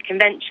out of the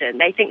convention.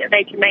 They think that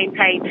they can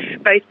maintain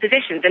both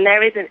positions, and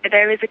there is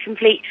a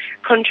complete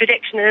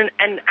contradiction and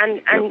an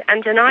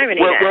irony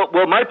there.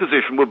 Well, my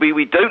position would be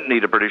we don't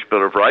need a British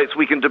Bill of Rights.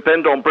 We can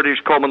depend on British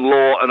common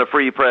law and a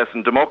free press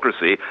and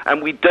democracy,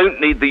 and we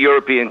don't need the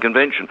European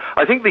Convention.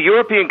 I think the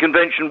European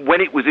Convention, when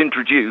it was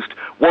introduced,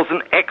 was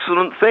an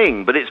excellent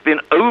thing, but it's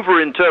been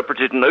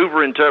overinterpreted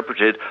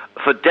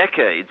for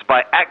decades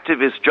by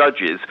activist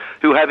judges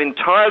who have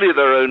entirely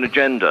their own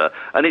agenda,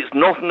 and it's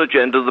not an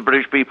agenda the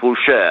British people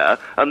share,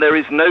 and there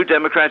is no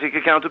democratic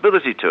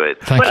accountability to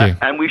it. Thank you.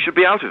 And we should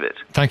be out of it.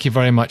 Thank you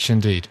very much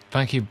indeed.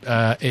 Thank you.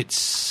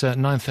 It's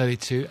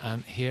 9:32,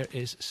 and here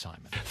is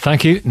Simon.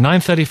 Thank you.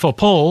 9:34.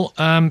 Paul,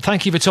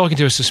 thank you for talking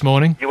to us this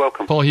morning. You're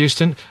welcome. Paul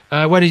Houston.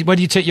 Where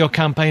do you take your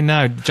campaign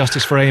now,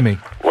 Justice for Amy?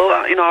 Well,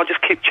 I'll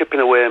just keep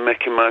chipping away and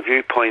making my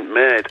viewpoint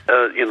made,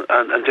 and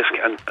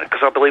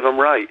because I believe I'm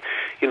right.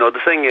 The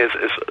thing is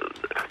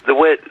the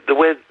way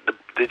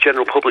the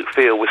general public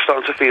feel, we're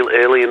starting to feel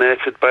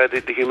alienated by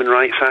the Human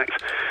Rights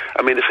Act.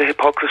 I mean, it's a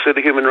hypocrisy,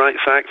 the Human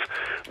Rights Act,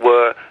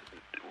 where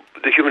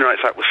the Human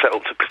Rights Act was set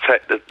up to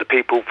protect the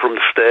people from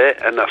the state,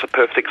 and that's a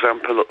perfect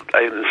example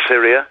in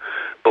Syria.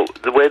 But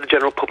the way the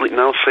general public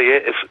now see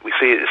it is,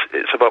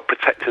 it's about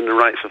protecting the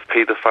rights of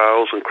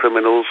paedophiles and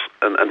criminals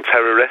and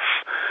terrorists.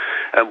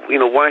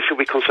 Why should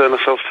we concern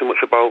ourselves too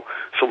much about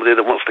somebody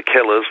that wants to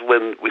kill us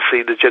when we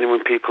see the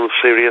genuine people of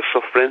Syria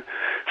suffering?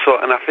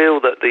 And I feel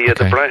that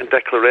the Brighton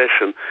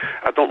Declaration,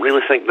 I don't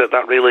really think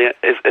that really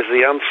is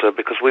the answer,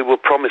 because we were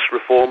promised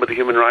reform of the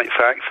Human Rights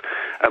Act,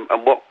 and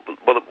what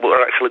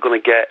we're actually going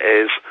to get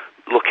is,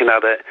 looking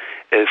at it,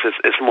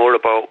 is more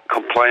about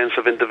compliance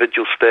of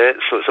individual states.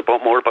 So it's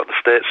more about the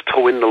states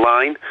towing the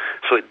line.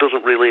 So it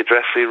doesn't really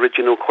address the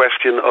original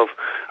question of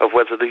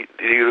whether the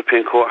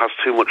European Court has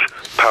too much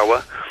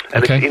power.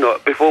 And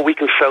before we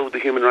can sell the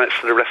human rights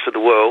to the rest of the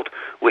world,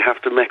 we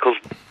have to make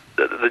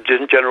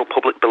the general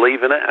public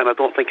believe in it, and I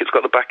don't think it's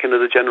got the backing of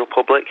the general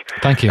public.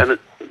 Thank you.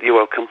 You're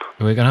welcome.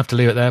 We're going to have to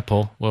leave it there,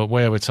 Paul. We're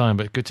way over time,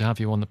 but good to have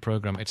you on the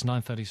programme. It's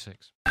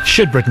 9:36.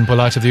 Should Britain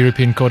pull out of the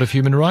European Court of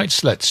Human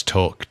Rights? Let's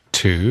talk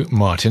to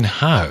Martin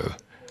Howe,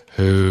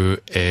 who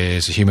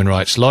is a human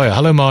rights lawyer.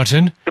 Hello,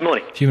 Martin. Good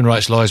morning. Human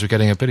rights lawyers were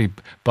getting a pretty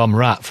bum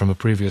rap from a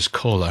previous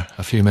caller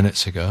a few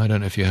minutes ago. I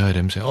don't know if you heard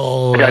him say,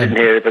 I didn't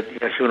hear it, but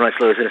yes, human rights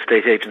lawyers in a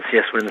state agency,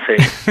 yes, we're in the same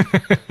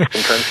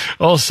sometimes.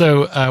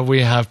 Also,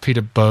 we have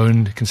Peter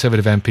Bone,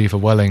 Conservative MP for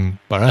Welling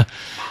Borough.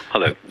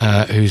 Hello.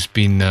 Who's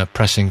been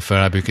pressing for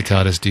Abu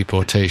Qatada's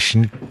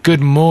deportation.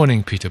 Good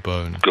morning, Peter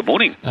Bone. Good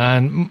morning.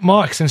 And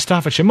Mark's in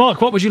Staffordshire.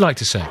 Mark, what would you like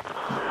to say?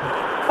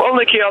 Well,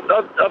 Nicky, I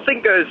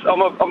think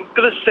I'm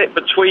going to sit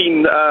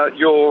between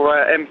your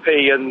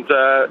MP and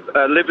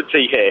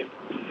Liberty here,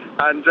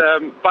 and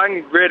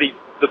bang really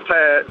the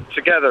pair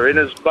together, in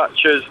as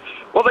much as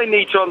what they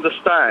need to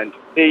understand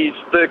is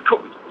the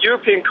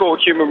European Court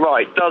of Human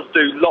Rights does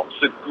do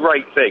lots of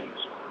great things.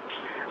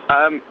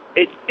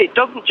 It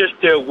doesn't just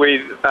deal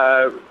with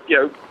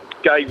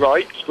gay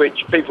rights,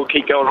 which people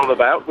keep going on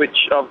about,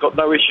 which I've got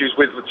no issues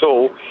with at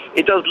all.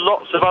 It does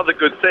lots of other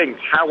good things.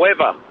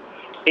 However,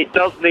 it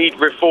does need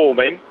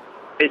reforming,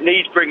 it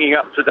needs bringing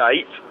up to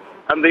date,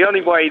 and the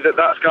only way that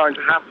that's going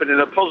to happen in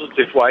a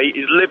positive way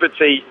is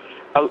Liberty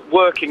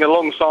working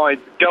alongside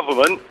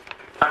government,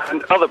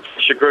 and other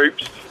pressure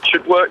groups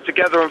should work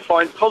together and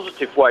find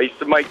positive ways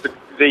to make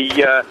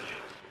the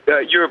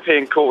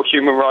European Court of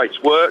Human Rights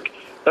work.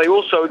 They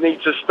also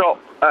need to stop,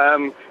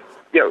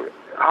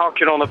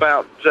 harking on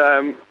about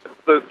the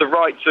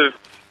rights of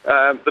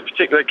the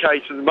particular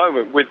case at the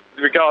moment with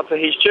regard to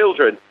his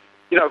children.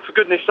 For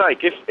goodness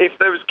sake, if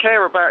there was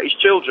care about his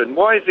children,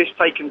 why has this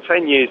taken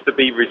 10 years to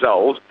be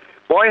resolved?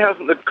 Why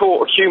hasn't the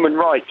Court of Human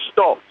Rights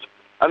stopped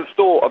and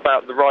thought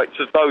about the rights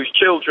of those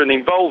children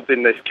involved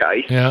in this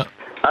case? Yeah.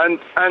 And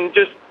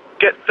just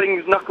get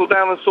things knuckled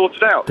down and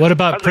sorted out. What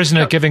about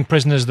giving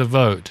prisoners the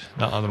vote?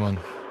 That other one.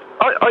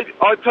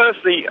 I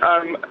personally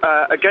am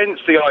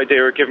against the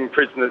idea of giving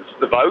prisoners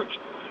the vote.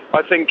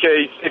 I think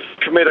if you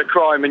commit a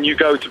crime and you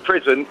go to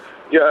prison,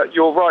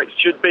 your rights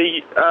should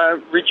be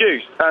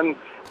reduced. And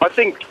I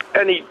think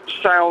any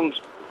sound,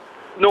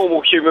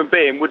 normal human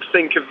being would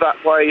think of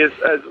that way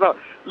as well.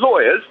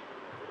 Lawyers,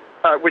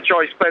 which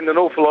I spend an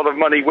awful lot of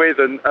money with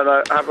and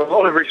I have a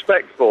lot of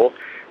respect for,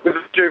 with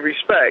due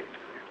respect,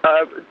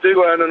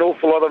 do earn an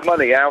awful lot of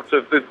money out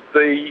of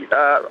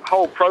the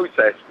whole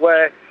process,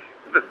 where,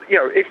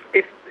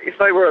 if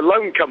they were a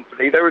loan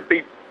company, they would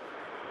be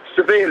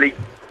severely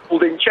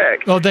pulled in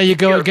check. Oh, there you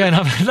go again.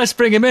 Let's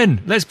bring him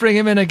in. Let's bring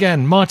him in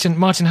again. Martin,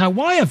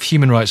 why have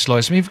human rights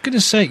lawyers? I mean, for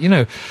goodness sake,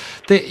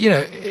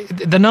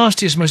 the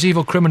nastiest, most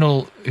evil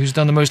criminal who's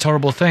done the most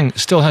horrible thing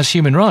still has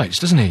human rights,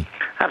 doesn't he?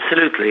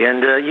 Absolutely,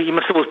 and you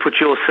must always put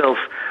yourself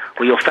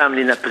or your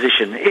family in that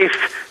position. If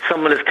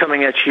someone is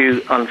coming at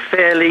you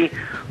unfairly,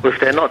 or if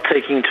they're not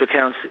taking into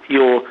account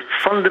your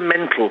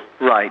fundamental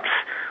rights,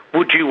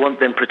 would you want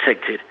them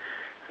protected?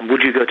 And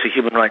would you go to a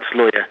human rights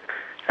lawyer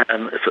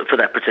for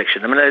that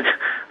protection? I mean,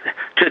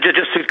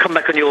 just to come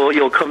back on your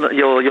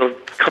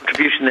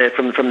contribution there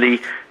from the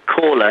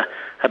caller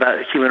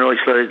about human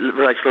rights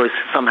lawyers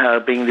somehow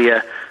being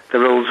the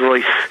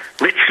Rolls-Royce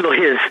rich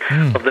lawyers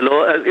of the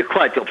law.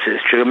 Quite the opposite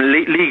is true. I mean,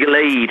 legal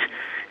aid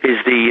is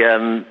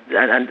the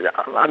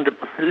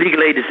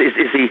legal aid is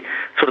the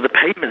sort of the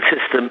payment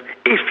system.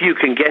 If you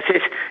can get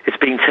it, it's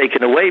being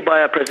taken away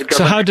by our present government.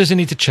 So how does it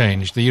need to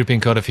change, the European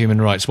Court of Human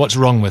Rights? What's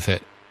wrong with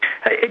it?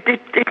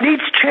 It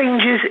needs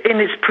changes in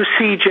its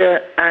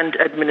procedure and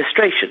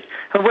administration.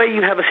 And where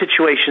you have a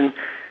situation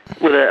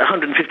with a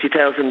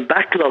 150,000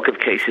 backlog of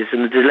cases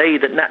and the delay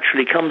that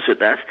naturally comes with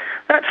that,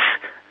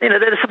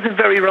 there's something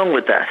very wrong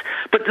with that.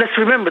 But let's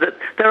remember that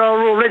there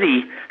are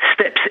already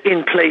steps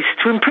in place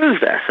to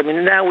improve that. I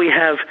mean, now we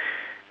have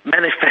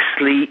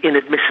manifestly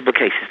inadmissible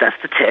cases, that's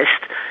the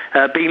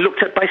test, being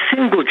looked at by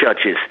single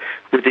judges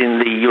within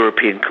the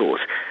European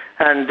Court.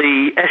 And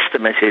the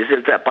estimate is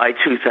that by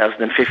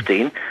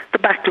 2015, the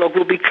backlog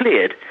will be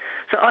cleared.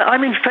 So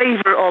I'm in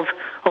favour of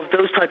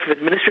those types of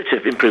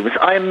administrative improvements.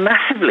 I am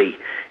massively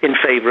in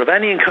favour of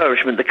any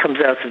encouragement that comes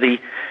out of the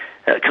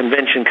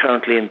convention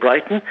currently in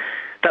Brighton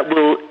that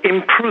will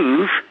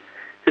improve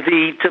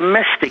the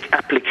domestic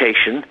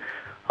application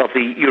of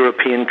the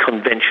European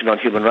Convention on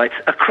Human Rights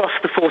across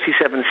the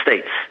 47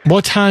 states.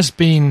 What has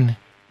been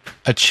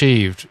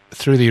achieved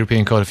through the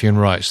European Court of Human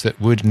Rights that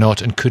would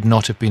not and could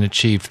not have been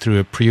achieved through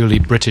a purely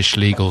British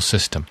legal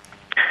system?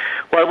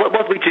 Well,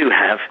 what we do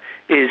have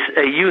is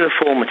a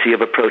uniformity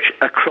of approach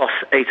across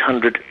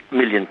 800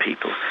 million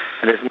people,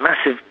 and there's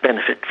massive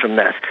benefit from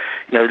that.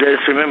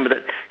 Let's remember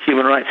that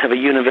human rights have a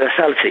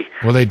universality.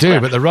 Well, they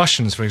do, but the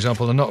Russians, for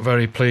example, are not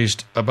very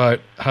pleased about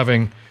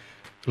having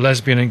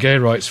lesbian and gay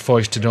rights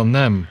foisted on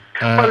them.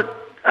 There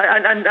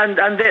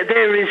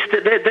is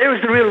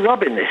the real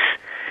rub in this.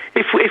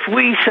 If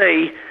we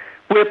say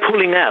we're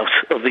pulling out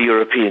of the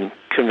European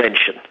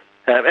Convention,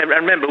 and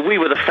remember, we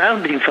were the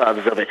founding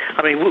fathers of it.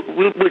 I mean,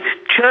 with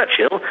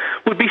Churchill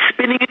would be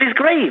spinning in his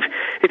grave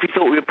if he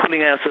thought we were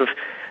pulling out of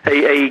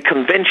a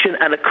convention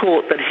and a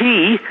court that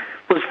he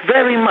was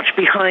very much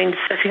behind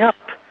setting up.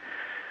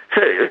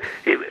 So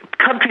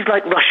countries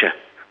like Russia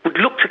would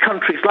look to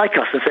countries like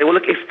us and say, well,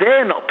 look, if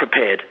they're not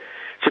prepared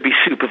to be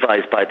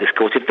supervised by this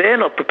court, if they're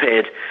not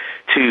prepared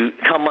to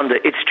come under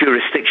its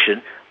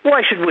jurisdiction,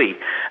 why should we?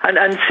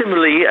 And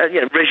similarly,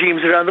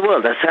 regimes around the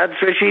world,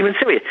 Assad's regime in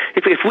Syria.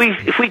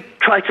 If we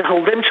try to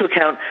hold them to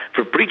account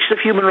for breaches of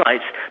human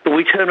rights, but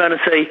we turn around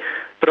and say,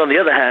 but on the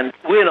other hand,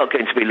 we're not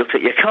going to be looked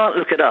at. You can't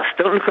look at us.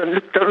 Don't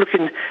look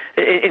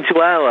into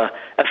our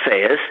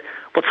affairs.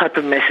 What type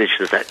of message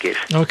does that give?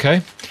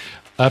 Okay,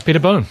 Peter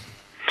Bone.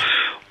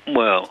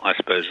 Well, I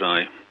suppose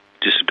I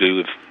disagree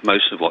with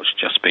most of what's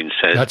just been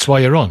said. That's why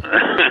you're on.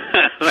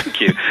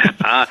 Thank you.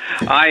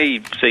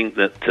 I think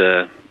that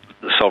the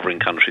sovereign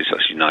countries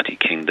such as the United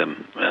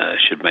Kingdom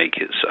should make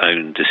its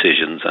own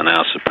decisions, and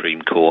our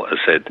Supreme Court has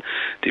said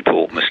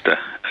deport Mr.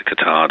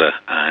 Qatada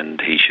and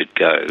he should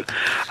go.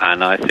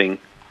 And I think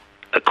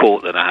a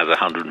court that has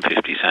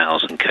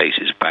 150,000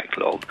 cases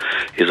backlog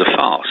is a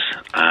farce,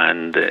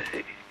 and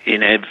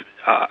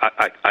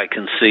I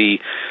can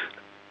see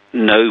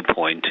no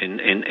point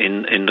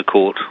in the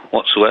court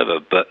whatsoever.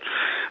 But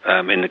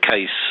in the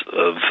case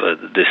of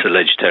this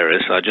alleged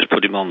terrorist, I just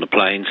put him on the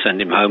plane,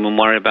 send him home, and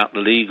worry about the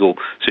legal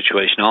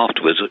situation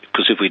afterwards.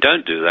 Because if we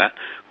don't do that,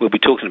 we'll be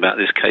talking about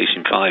this case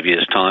in 5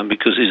 years' time,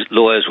 because his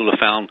lawyers will have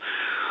found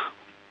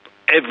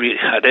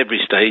at every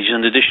stage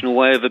an additional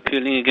way of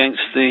appealing against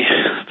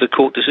the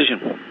court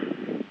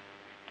decision.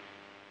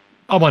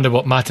 I wonder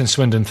what Matt in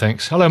Swindon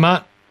thinks. Hello,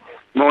 Matt.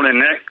 Morning,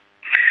 Nick.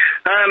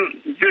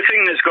 The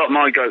thing that's got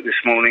my goat this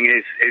morning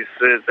is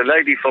the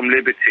lady from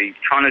Liberty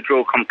trying to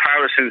draw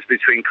comparisons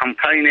between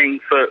campaigning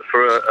for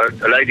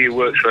a lady who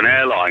works for an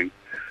airline,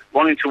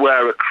 wanting to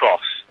wear a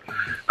cross,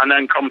 and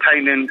then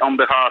campaigning on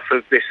behalf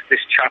of this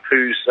chap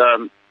who's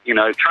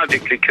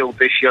tragically killed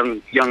this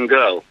young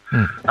girl.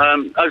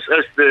 As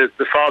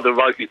the father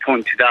rightly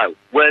pointed out,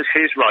 where's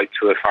his right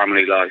to a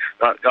family life?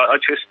 I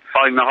just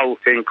find the whole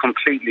thing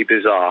completely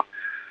bizarre.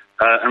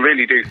 And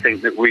really do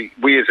think that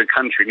we as a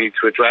country need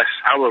to address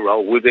our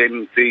role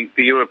within the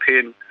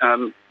European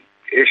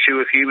issue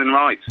of human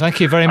rights. Thank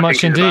you very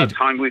much indeed. It's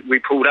about time we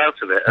pulled out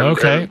of it. And,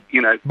 okay.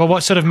 But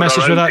what sort of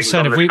message would that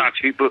send?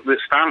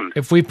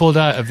 If we pulled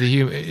out of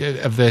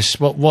this,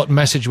 what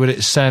message would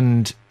it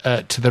send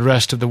to the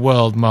rest of the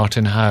world,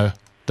 Martin Howe?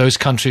 Those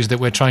countries that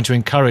we're trying to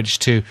encourage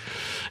to,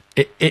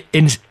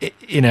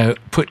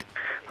 put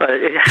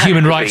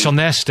human rights on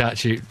their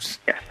statutes.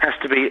 Yeah, it has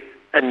to be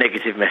a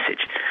negative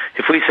message.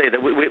 If we say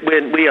that we're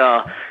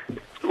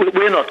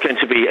not going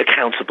to be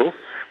accountable,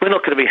 we're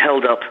not going to be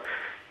held up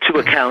to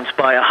account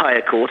by a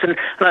higher court. And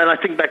I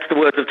think back to the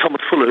words of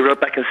Thomas Fuller, who wrote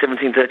back in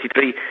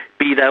 1733,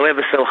 "Be thou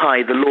ever so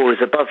high, the law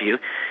is above you."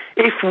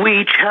 If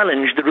we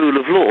challenge the rule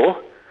of law,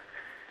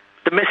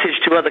 the message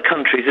to other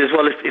countries is,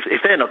 well,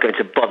 if they're not going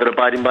to bother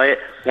abiding by it,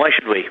 why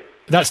should we?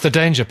 That's the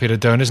danger, Peter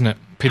Bone, isn't it?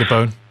 Peter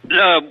Bone.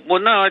 I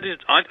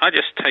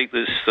just take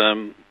this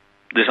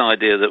this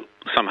idea that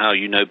somehow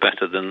you know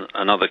better than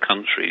another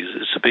countries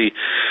is to be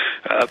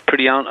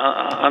pretty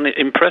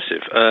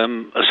unimpressive.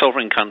 A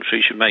sovereign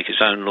country should make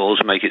its own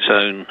laws, make its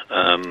own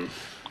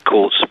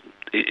courts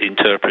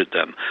interpret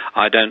them.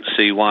 I don't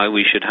see why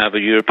we should have a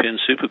European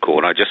super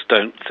court. I just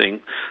don't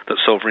think that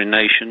sovereign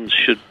nations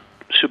should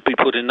be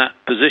put in that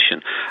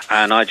position.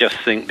 And I just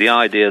think the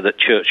idea that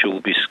Churchill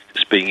will be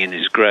spinning in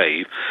his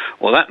grave,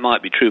 well, that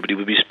might be true, but he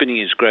would be spinning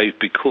in his grave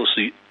because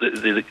the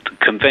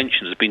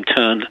conventions have been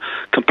turned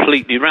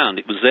completely round.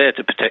 It was there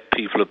to protect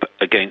people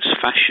against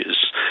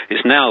fascists.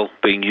 It's now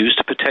being used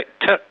to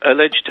protect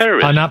alleged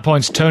terrorists. And that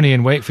point's Tony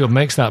in Wakefield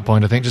makes that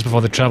point, I think, just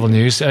before the travel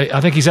news. I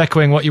think he's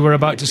echoing what you were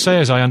about to say,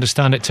 as I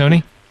understand it,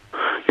 Tony.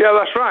 Yeah,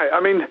 that's right. I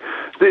mean,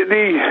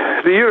 the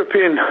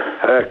European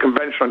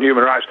Convention on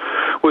Human Rights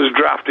was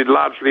drafted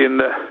largely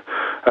in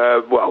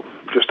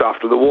just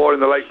after the war in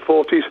the late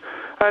 40s,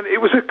 and it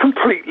was a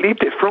completely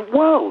different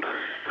world.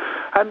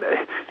 And,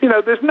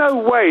 there's no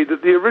way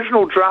that the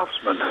original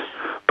draftsman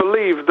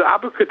believed that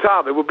Abu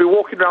Qatada would be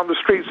walking around the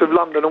streets of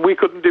London and we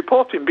couldn't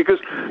deport him, because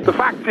the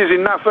fact is,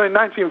 in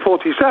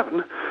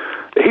 1947,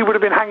 he would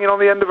have been hanging on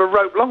the end of a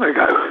rope long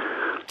ago.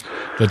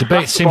 The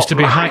debate seems to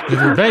be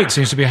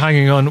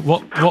hanging on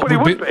what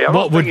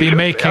would be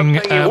making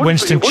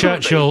Winston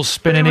Churchill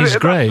spin in his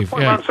grave.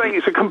 Yeah. I'm saying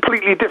it's a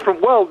completely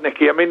different world,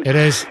 Nicky. I mean, it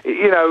is.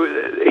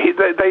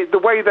 The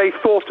way they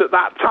thought at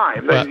that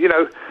time,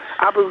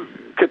 Abu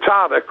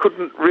Qatada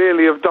couldn't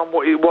really have done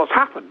what's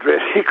happened.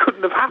 Really, it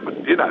couldn't have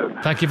happened.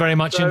 Thank you very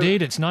much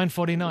indeed. It's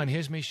 9:49.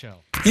 Here's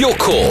Michelle. Your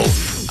call.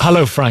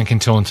 Hello, Frank in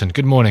Taunton.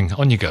 Good morning.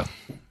 On you go.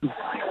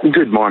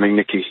 Good morning,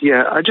 Nicky.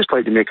 Yeah, I'd just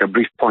like to make a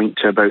brief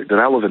point about the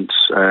relevance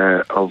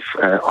of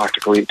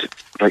Article 8,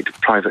 right to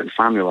private and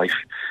family life.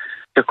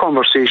 The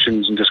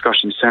conversations and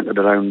discussions centred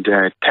around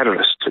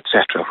terrorists,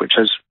 etc., which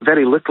has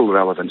very little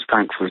relevance,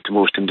 thankfully, to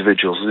most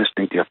individuals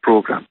listening to your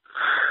programme.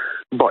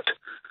 But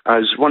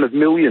as one of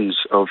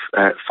millions of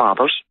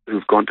fathers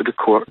who've gone to the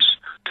courts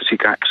to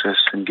seek access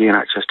and gain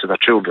access to their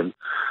children,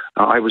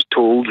 I was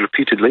told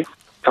repeatedly,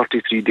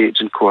 33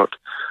 dates in court,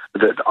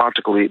 that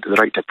Article 8, the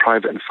right to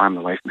private and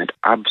family life, meant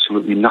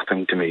absolutely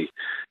nothing to me.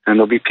 And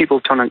there'll be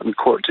people turning up in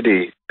court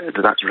today that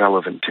that's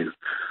relevant to.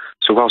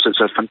 So whilst it's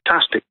a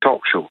fantastic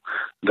talk show,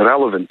 the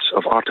relevance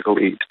of Article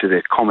 8 to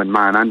the common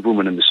man and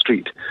woman in the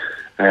street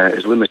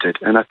is limited.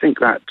 And I think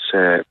that's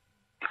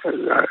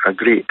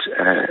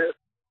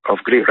of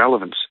great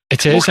relevance.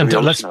 It is, and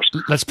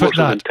let's put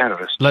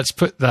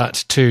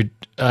that to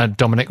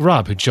Dominic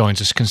Raab, who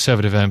joins us,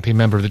 Conservative MP,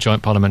 member of the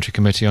Joint Parliamentary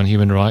Committee on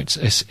Human Rights.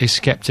 A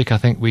sceptic, I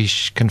think we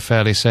can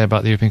fairly say,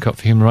 about the European Court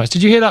for Human Rights.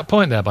 Did you hear that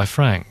point there by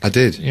Frank? I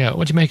did. Yeah,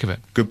 what do you make of it?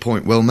 Good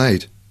point, well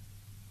made.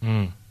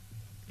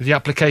 The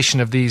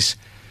application of these,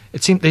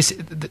 it seems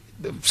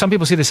some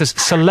people see this as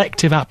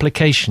selective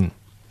application.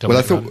 Well,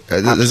 I thought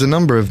there's a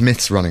number of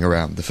myths running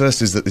around. The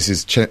first is that this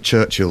is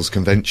Churchill's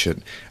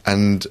convention,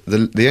 and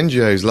the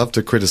NGOs love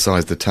to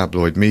criticise the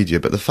tabloid media,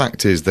 but the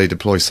fact is they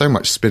deploy so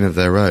much spin of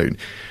their own.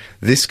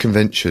 This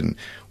convention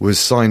was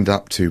signed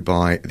up to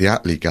by the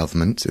Attlee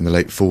government in the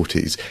late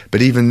 40s, but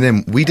even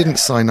then we didn't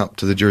sign up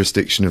to the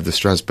jurisdiction of the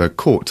Strasbourg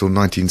court till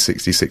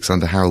 1966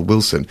 under Harold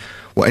Wilson.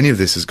 What any of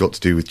this has got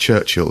to do with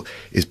Churchill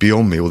is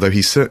beyond me, although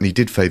he certainly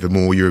did favour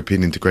more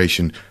European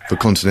integration for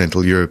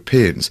continental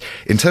Europeans.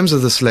 In terms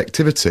of the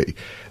selectivity,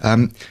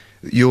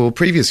 your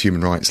previous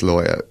human rights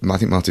lawyer, I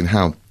think Martin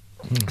Howe,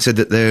 said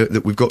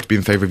that we've got to be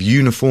in favour of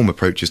uniform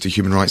approaches to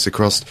human rights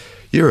across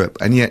Europe.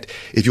 And yet,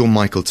 if you're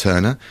Michael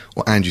Turner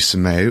or Andrew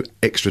Semeo,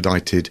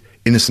 extradited,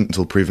 innocent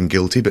until proven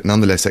guilty, but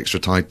nonetheless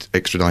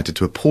extradited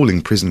to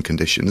appalling prison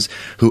conditions,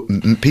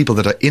 people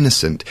that are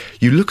innocent,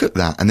 you look at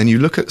that, and then you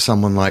look at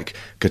someone like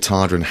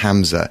Qatada and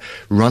Hamza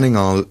running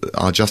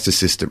our justice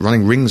system,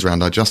 running rings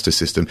around our justice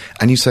system,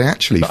 and you say,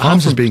 actually, far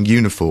from being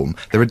uniform,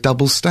 there are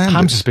double standards.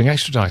 Hamza's being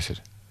extradited.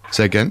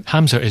 Say again?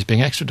 Hamza is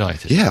being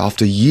extradited. Yeah,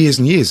 after years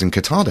and years, and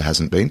Qatada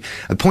hasn't been.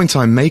 The point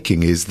I'm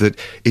making is that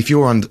if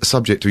you're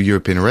subject to a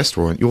European arrest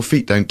warrant, your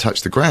feet don't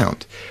touch the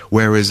ground.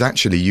 Whereas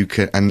actually you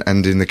can,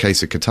 and in the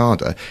case of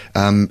Qatada,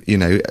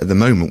 at the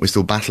moment we're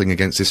still battling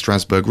against this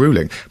Strasbourg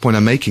ruling. The point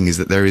I'm making is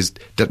that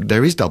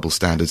there is double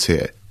standards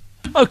here.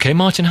 Okay,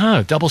 Martin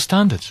Howe, double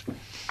standards.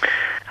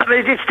 I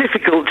mean, it's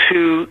difficult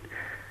to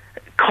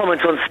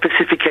comment on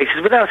specific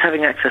cases without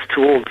having access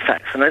to all the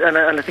facts, and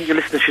I think your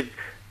listeners should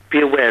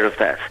be aware of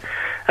that.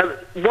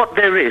 What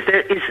there is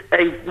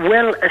a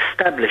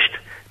well-established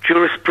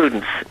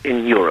jurisprudence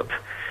in Europe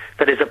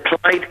that is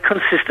applied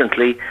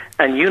consistently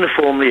and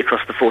uniformly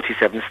across the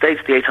 47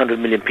 states, the 800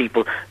 million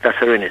people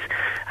that are in it.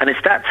 And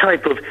it's that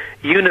type of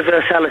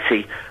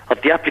universality of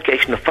the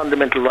application of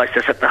fundamental rights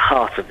that's at the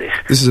heart of this.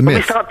 This is a myth. When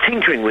we start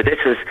tinkering with it,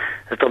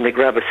 as Dominic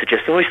Raab is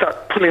suggesting, when we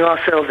start pulling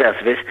ourselves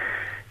out of it,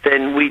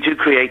 then we do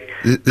create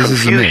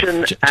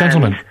confusion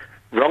Gentlemen.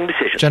 and wrong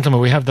decisions. Gentlemen,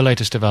 we have the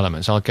latest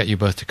developments. I'll get you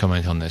both to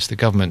comment on this. The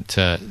government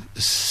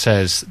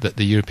says that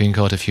the European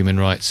Court of Human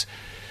Rights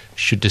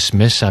should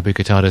dismiss Abu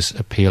Qatada's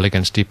appeal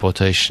against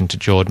deportation to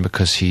Jordan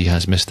because he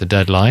has missed the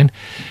deadline.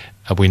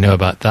 We know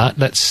about that.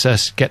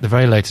 Let's get the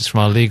very latest from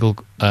our legal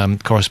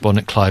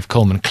correspondent, Clive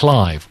Coleman.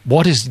 Clive,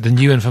 what is the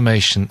new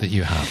information that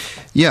you have?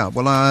 Yeah,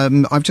 well,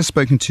 I've just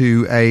spoken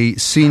to a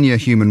senior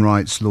human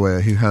rights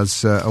lawyer who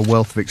has a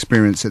wealth of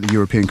experience at the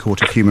European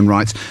Court of Human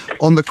Rights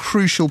on the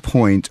crucial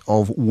point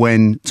of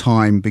when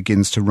time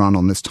begins to run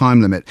on this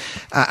time limit.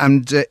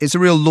 And it's a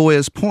real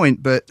lawyer's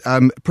point, but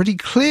a pretty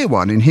clear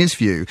one in his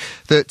view,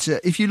 that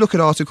if you look at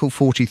Article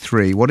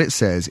 43, what it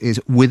says is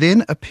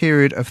within a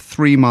period of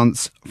 3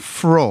 months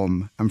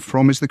from, and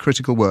from is the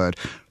critical word,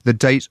 the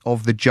date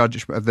of the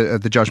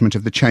judgment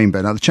of the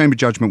Chamber. Now, the Chamber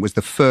judgment was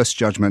the first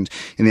judgment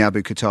in the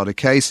Abu Qatada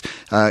case,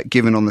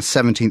 given on the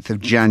 17th of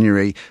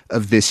January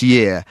of this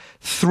year.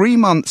 3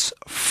 months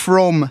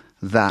from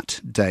that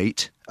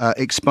date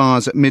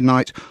expires at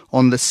midnight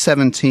on the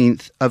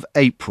 17th of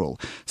April.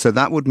 So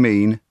that would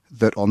mean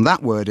that on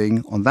that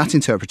wording, on that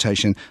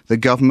interpretation, the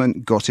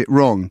government got it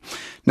wrong.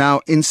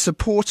 Now, in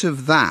support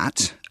of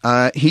that,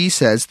 he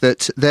says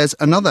that there's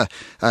another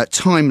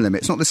time limit.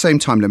 It's not the same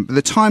time limit, but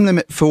the time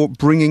limit for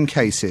bringing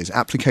cases,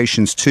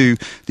 applications to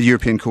the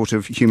European Court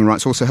of Human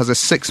Rights also has a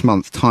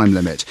 6-month time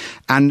limit.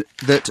 And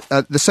that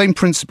the same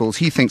principles,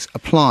 he thinks,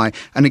 apply.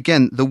 And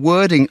again, the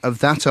wording of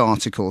that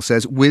article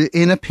says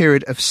within a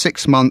period of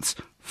 6 months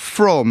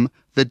from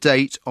the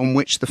date on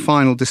which the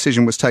final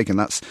decision was taken.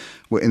 That's,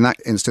 in that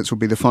instance, would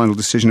be the final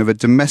decision of a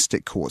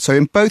domestic court. So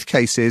in both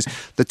cases,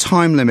 the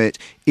time limit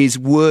is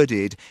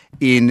worded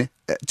in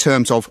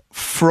terms of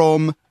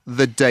from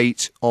the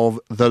date of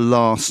the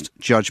last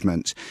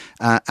judgment.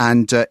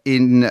 And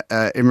in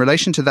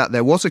relation to that,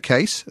 there was a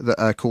case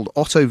called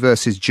Otto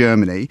versus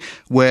Germany,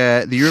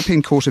 where the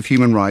European Court of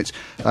Human Rights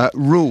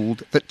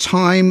ruled that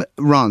time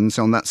runs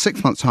on that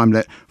 6-month time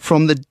limit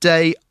from the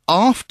day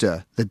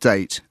after the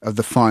date of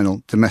the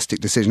final domestic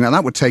decision. Now,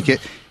 that would take it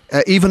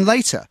even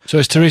later. So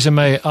is Theresa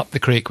May up the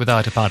creek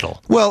without a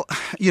paddle? Well,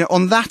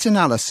 on that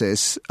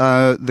analysis,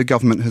 the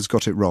government has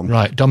got it wrong.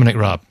 Right. Dominic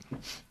Raab.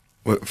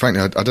 Well,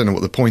 frankly, I don't know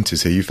what the point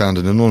is here. You found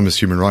an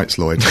anonymous human rights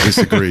lawyer to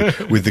disagree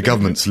with the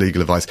government's legal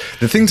advice.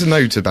 The thing to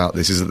note about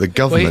this is that the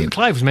government... Well,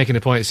 Clive was making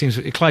a point. It seems,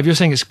 Clive, you're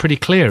saying it's pretty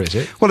clear, is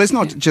it? Well, it's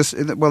not just...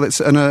 Well,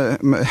 it's an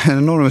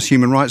anonymous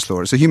human rights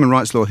lawyer. It's a human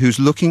rights lawyer who's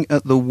looking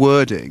at the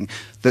wording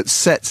that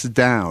sets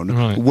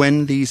down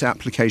when these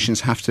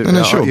applications have to...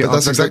 No, sure, but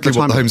that's exactly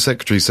what the Home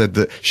Secretary said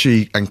that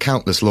she and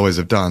countless lawyers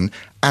have done,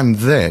 and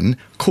then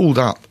called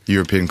up the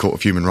European Court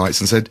of Human Rights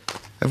and said,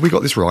 have we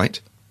got this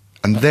right?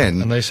 And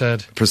then they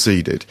said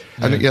proceeded,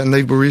 and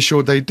they were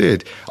reassured they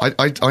did.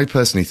 I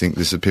personally think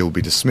this appeal will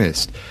be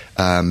dismissed,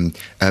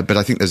 but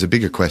I think there's a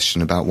bigger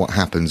question about what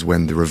happens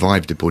when the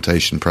revived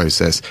deportation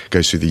process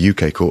goes through the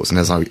UK courts, and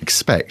as I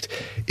expect,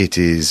 it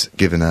is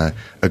given a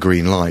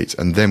green light,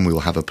 and then we'll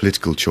have a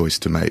political choice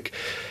to make.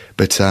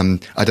 But I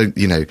don't,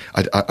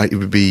 it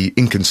would be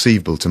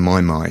inconceivable to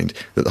my mind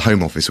that the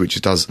Home Office,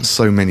 which does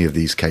so many of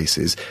these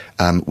cases,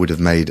 would have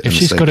made a mistake. If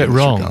she's got it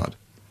wrong, regard.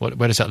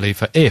 Where does that leave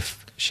her?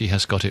 If she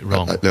has got it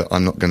wrong. Look,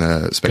 I'm not going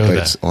to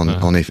speculate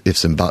on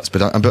ifs and buts,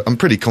 but I'm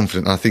pretty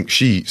confident. I think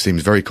she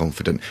seems very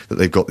confident that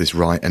they've got this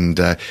right. And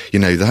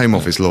the Home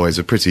Office lawyers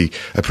are pretty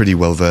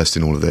well versed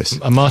in all of this.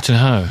 Martin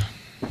Howe.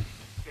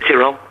 Is he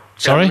wrong?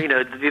 Sorry?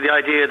 The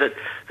idea that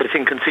it's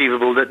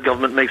inconceivable that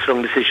government makes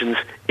wrong decisions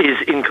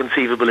is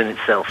inconceivable in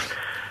itself.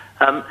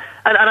 And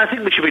I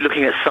think we should be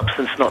looking at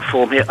substance, not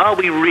form here. Are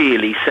we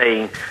really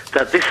saying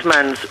that this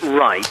man's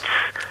rights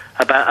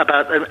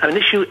about an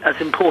issue as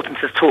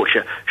important as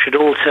torture should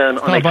all turn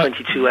on a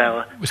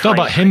 22-hour... It's not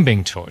about him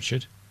being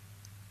tortured,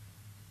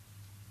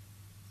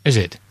 is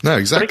it? No,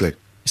 exactly.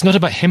 It's not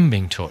about him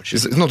being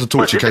tortured. It's not a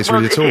torture case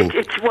really at all.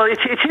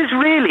 It is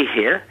really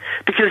here,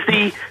 because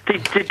the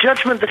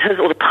judgment that has,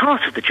 or the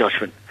part of the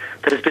judgment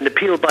that has been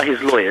appealed by his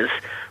lawyers,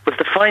 was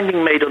the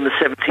finding made on the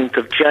 17th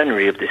of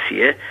January of this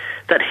year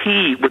that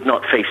he would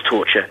not face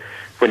torture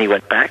when he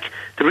went back.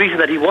 The reason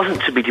that he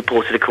wasn't to be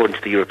deported according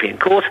to the European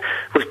Court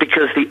was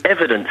because the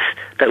evidence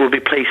that would be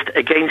placed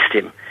against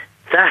him,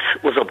 that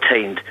was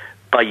obtained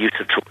by use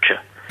of torture.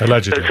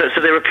 Allegedly.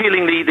 So they're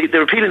appealing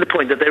the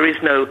point that there is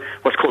no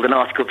what's called an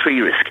Article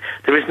 3 risk.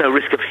 There is no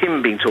risk of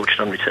him being tortured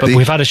on return. But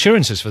we've had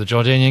assurances for the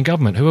Jordanian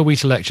government. Who are we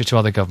to lecture to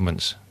other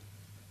governments?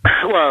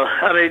 Well,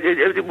 I mean,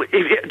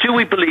 do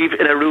we believe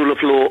in a rule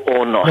of law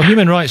or not? Well,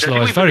 human rights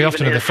lawyers very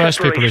often are the first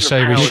people who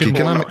say we shouldn't.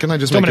 Can I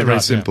just make a very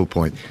simple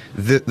point?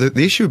 The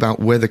issue about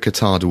whether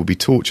Qatada will be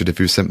tortured if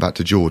he was sent back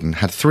to Jordan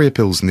had 3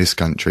 appeals in this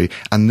country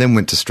and then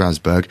went to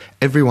Strasbourg.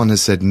 Everyone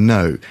has said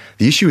no.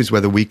 The issue is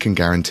whether we can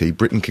guarantee,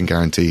 Britain can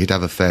guarantee, he'd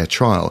have a fair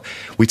trial.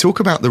 We talk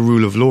about the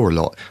rule of law a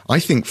lot. I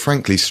think,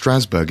 frankly,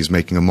 Strasbourg is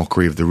making a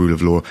mockery of the rule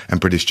of law and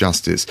British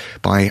justice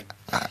by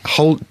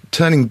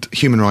turning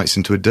human rights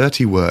into a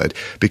dirty word,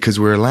 because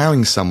we're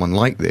allowing someone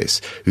like this,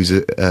 who's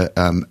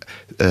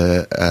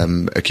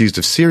accused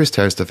of serious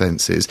terrorist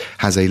offences,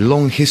 has a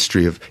long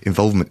history of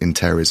involvement in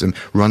terrorism,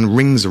 run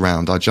rings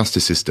around our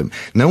justice system.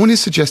 No one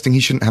is suggesting he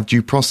shouldn't have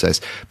due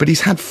process, but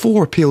he's had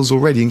 4 appeals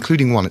already,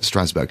 including one at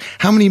Strasbourg.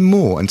 How many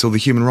more until the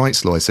human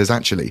rights lawyer says,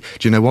 actually,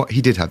 do you know what,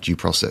 he did have due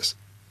process?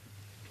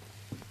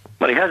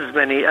 Well, he has as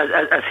many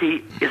as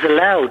he is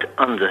allowed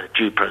under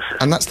due process.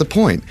 And that's the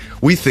point.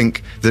 We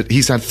think that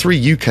he's had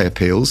 3 UK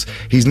appeals.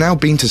 He's now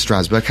been to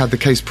Strasbourg, had the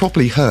case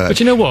properly heard.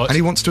 But you know what? And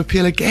he wants to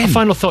appeal again. A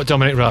final thought,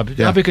 Dominic Raab.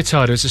 Yeah. Abu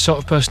Qatada is the sort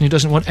of person who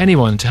doesn't want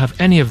anyone to have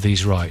any of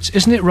these rights.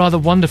 Isn't it rather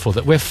wonderful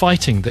that we're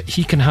fighting that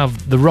he can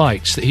have the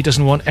rights that he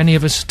doesn't want any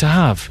of us to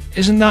have?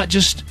 Isn't that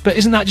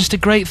just a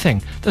great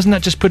thing? Doesn't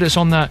that just put us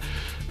on that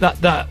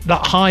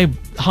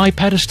high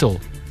pedestal?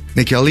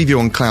 Nicky, I'll leave you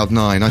on cloud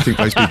 9. I think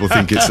most people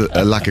think it's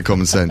a lack of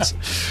common sense.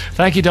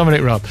 Thank you,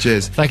 Dominic Raab.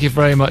 Cheers. Thank you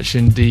very much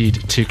indeed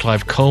to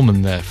Clive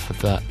Coleman there for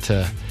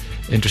that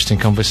interesting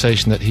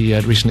conversation that he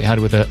had recently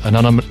had with an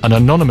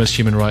anonymous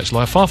human rights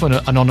lawyer. Far from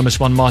an anonymous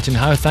one, Martin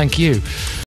Howe. Thank you.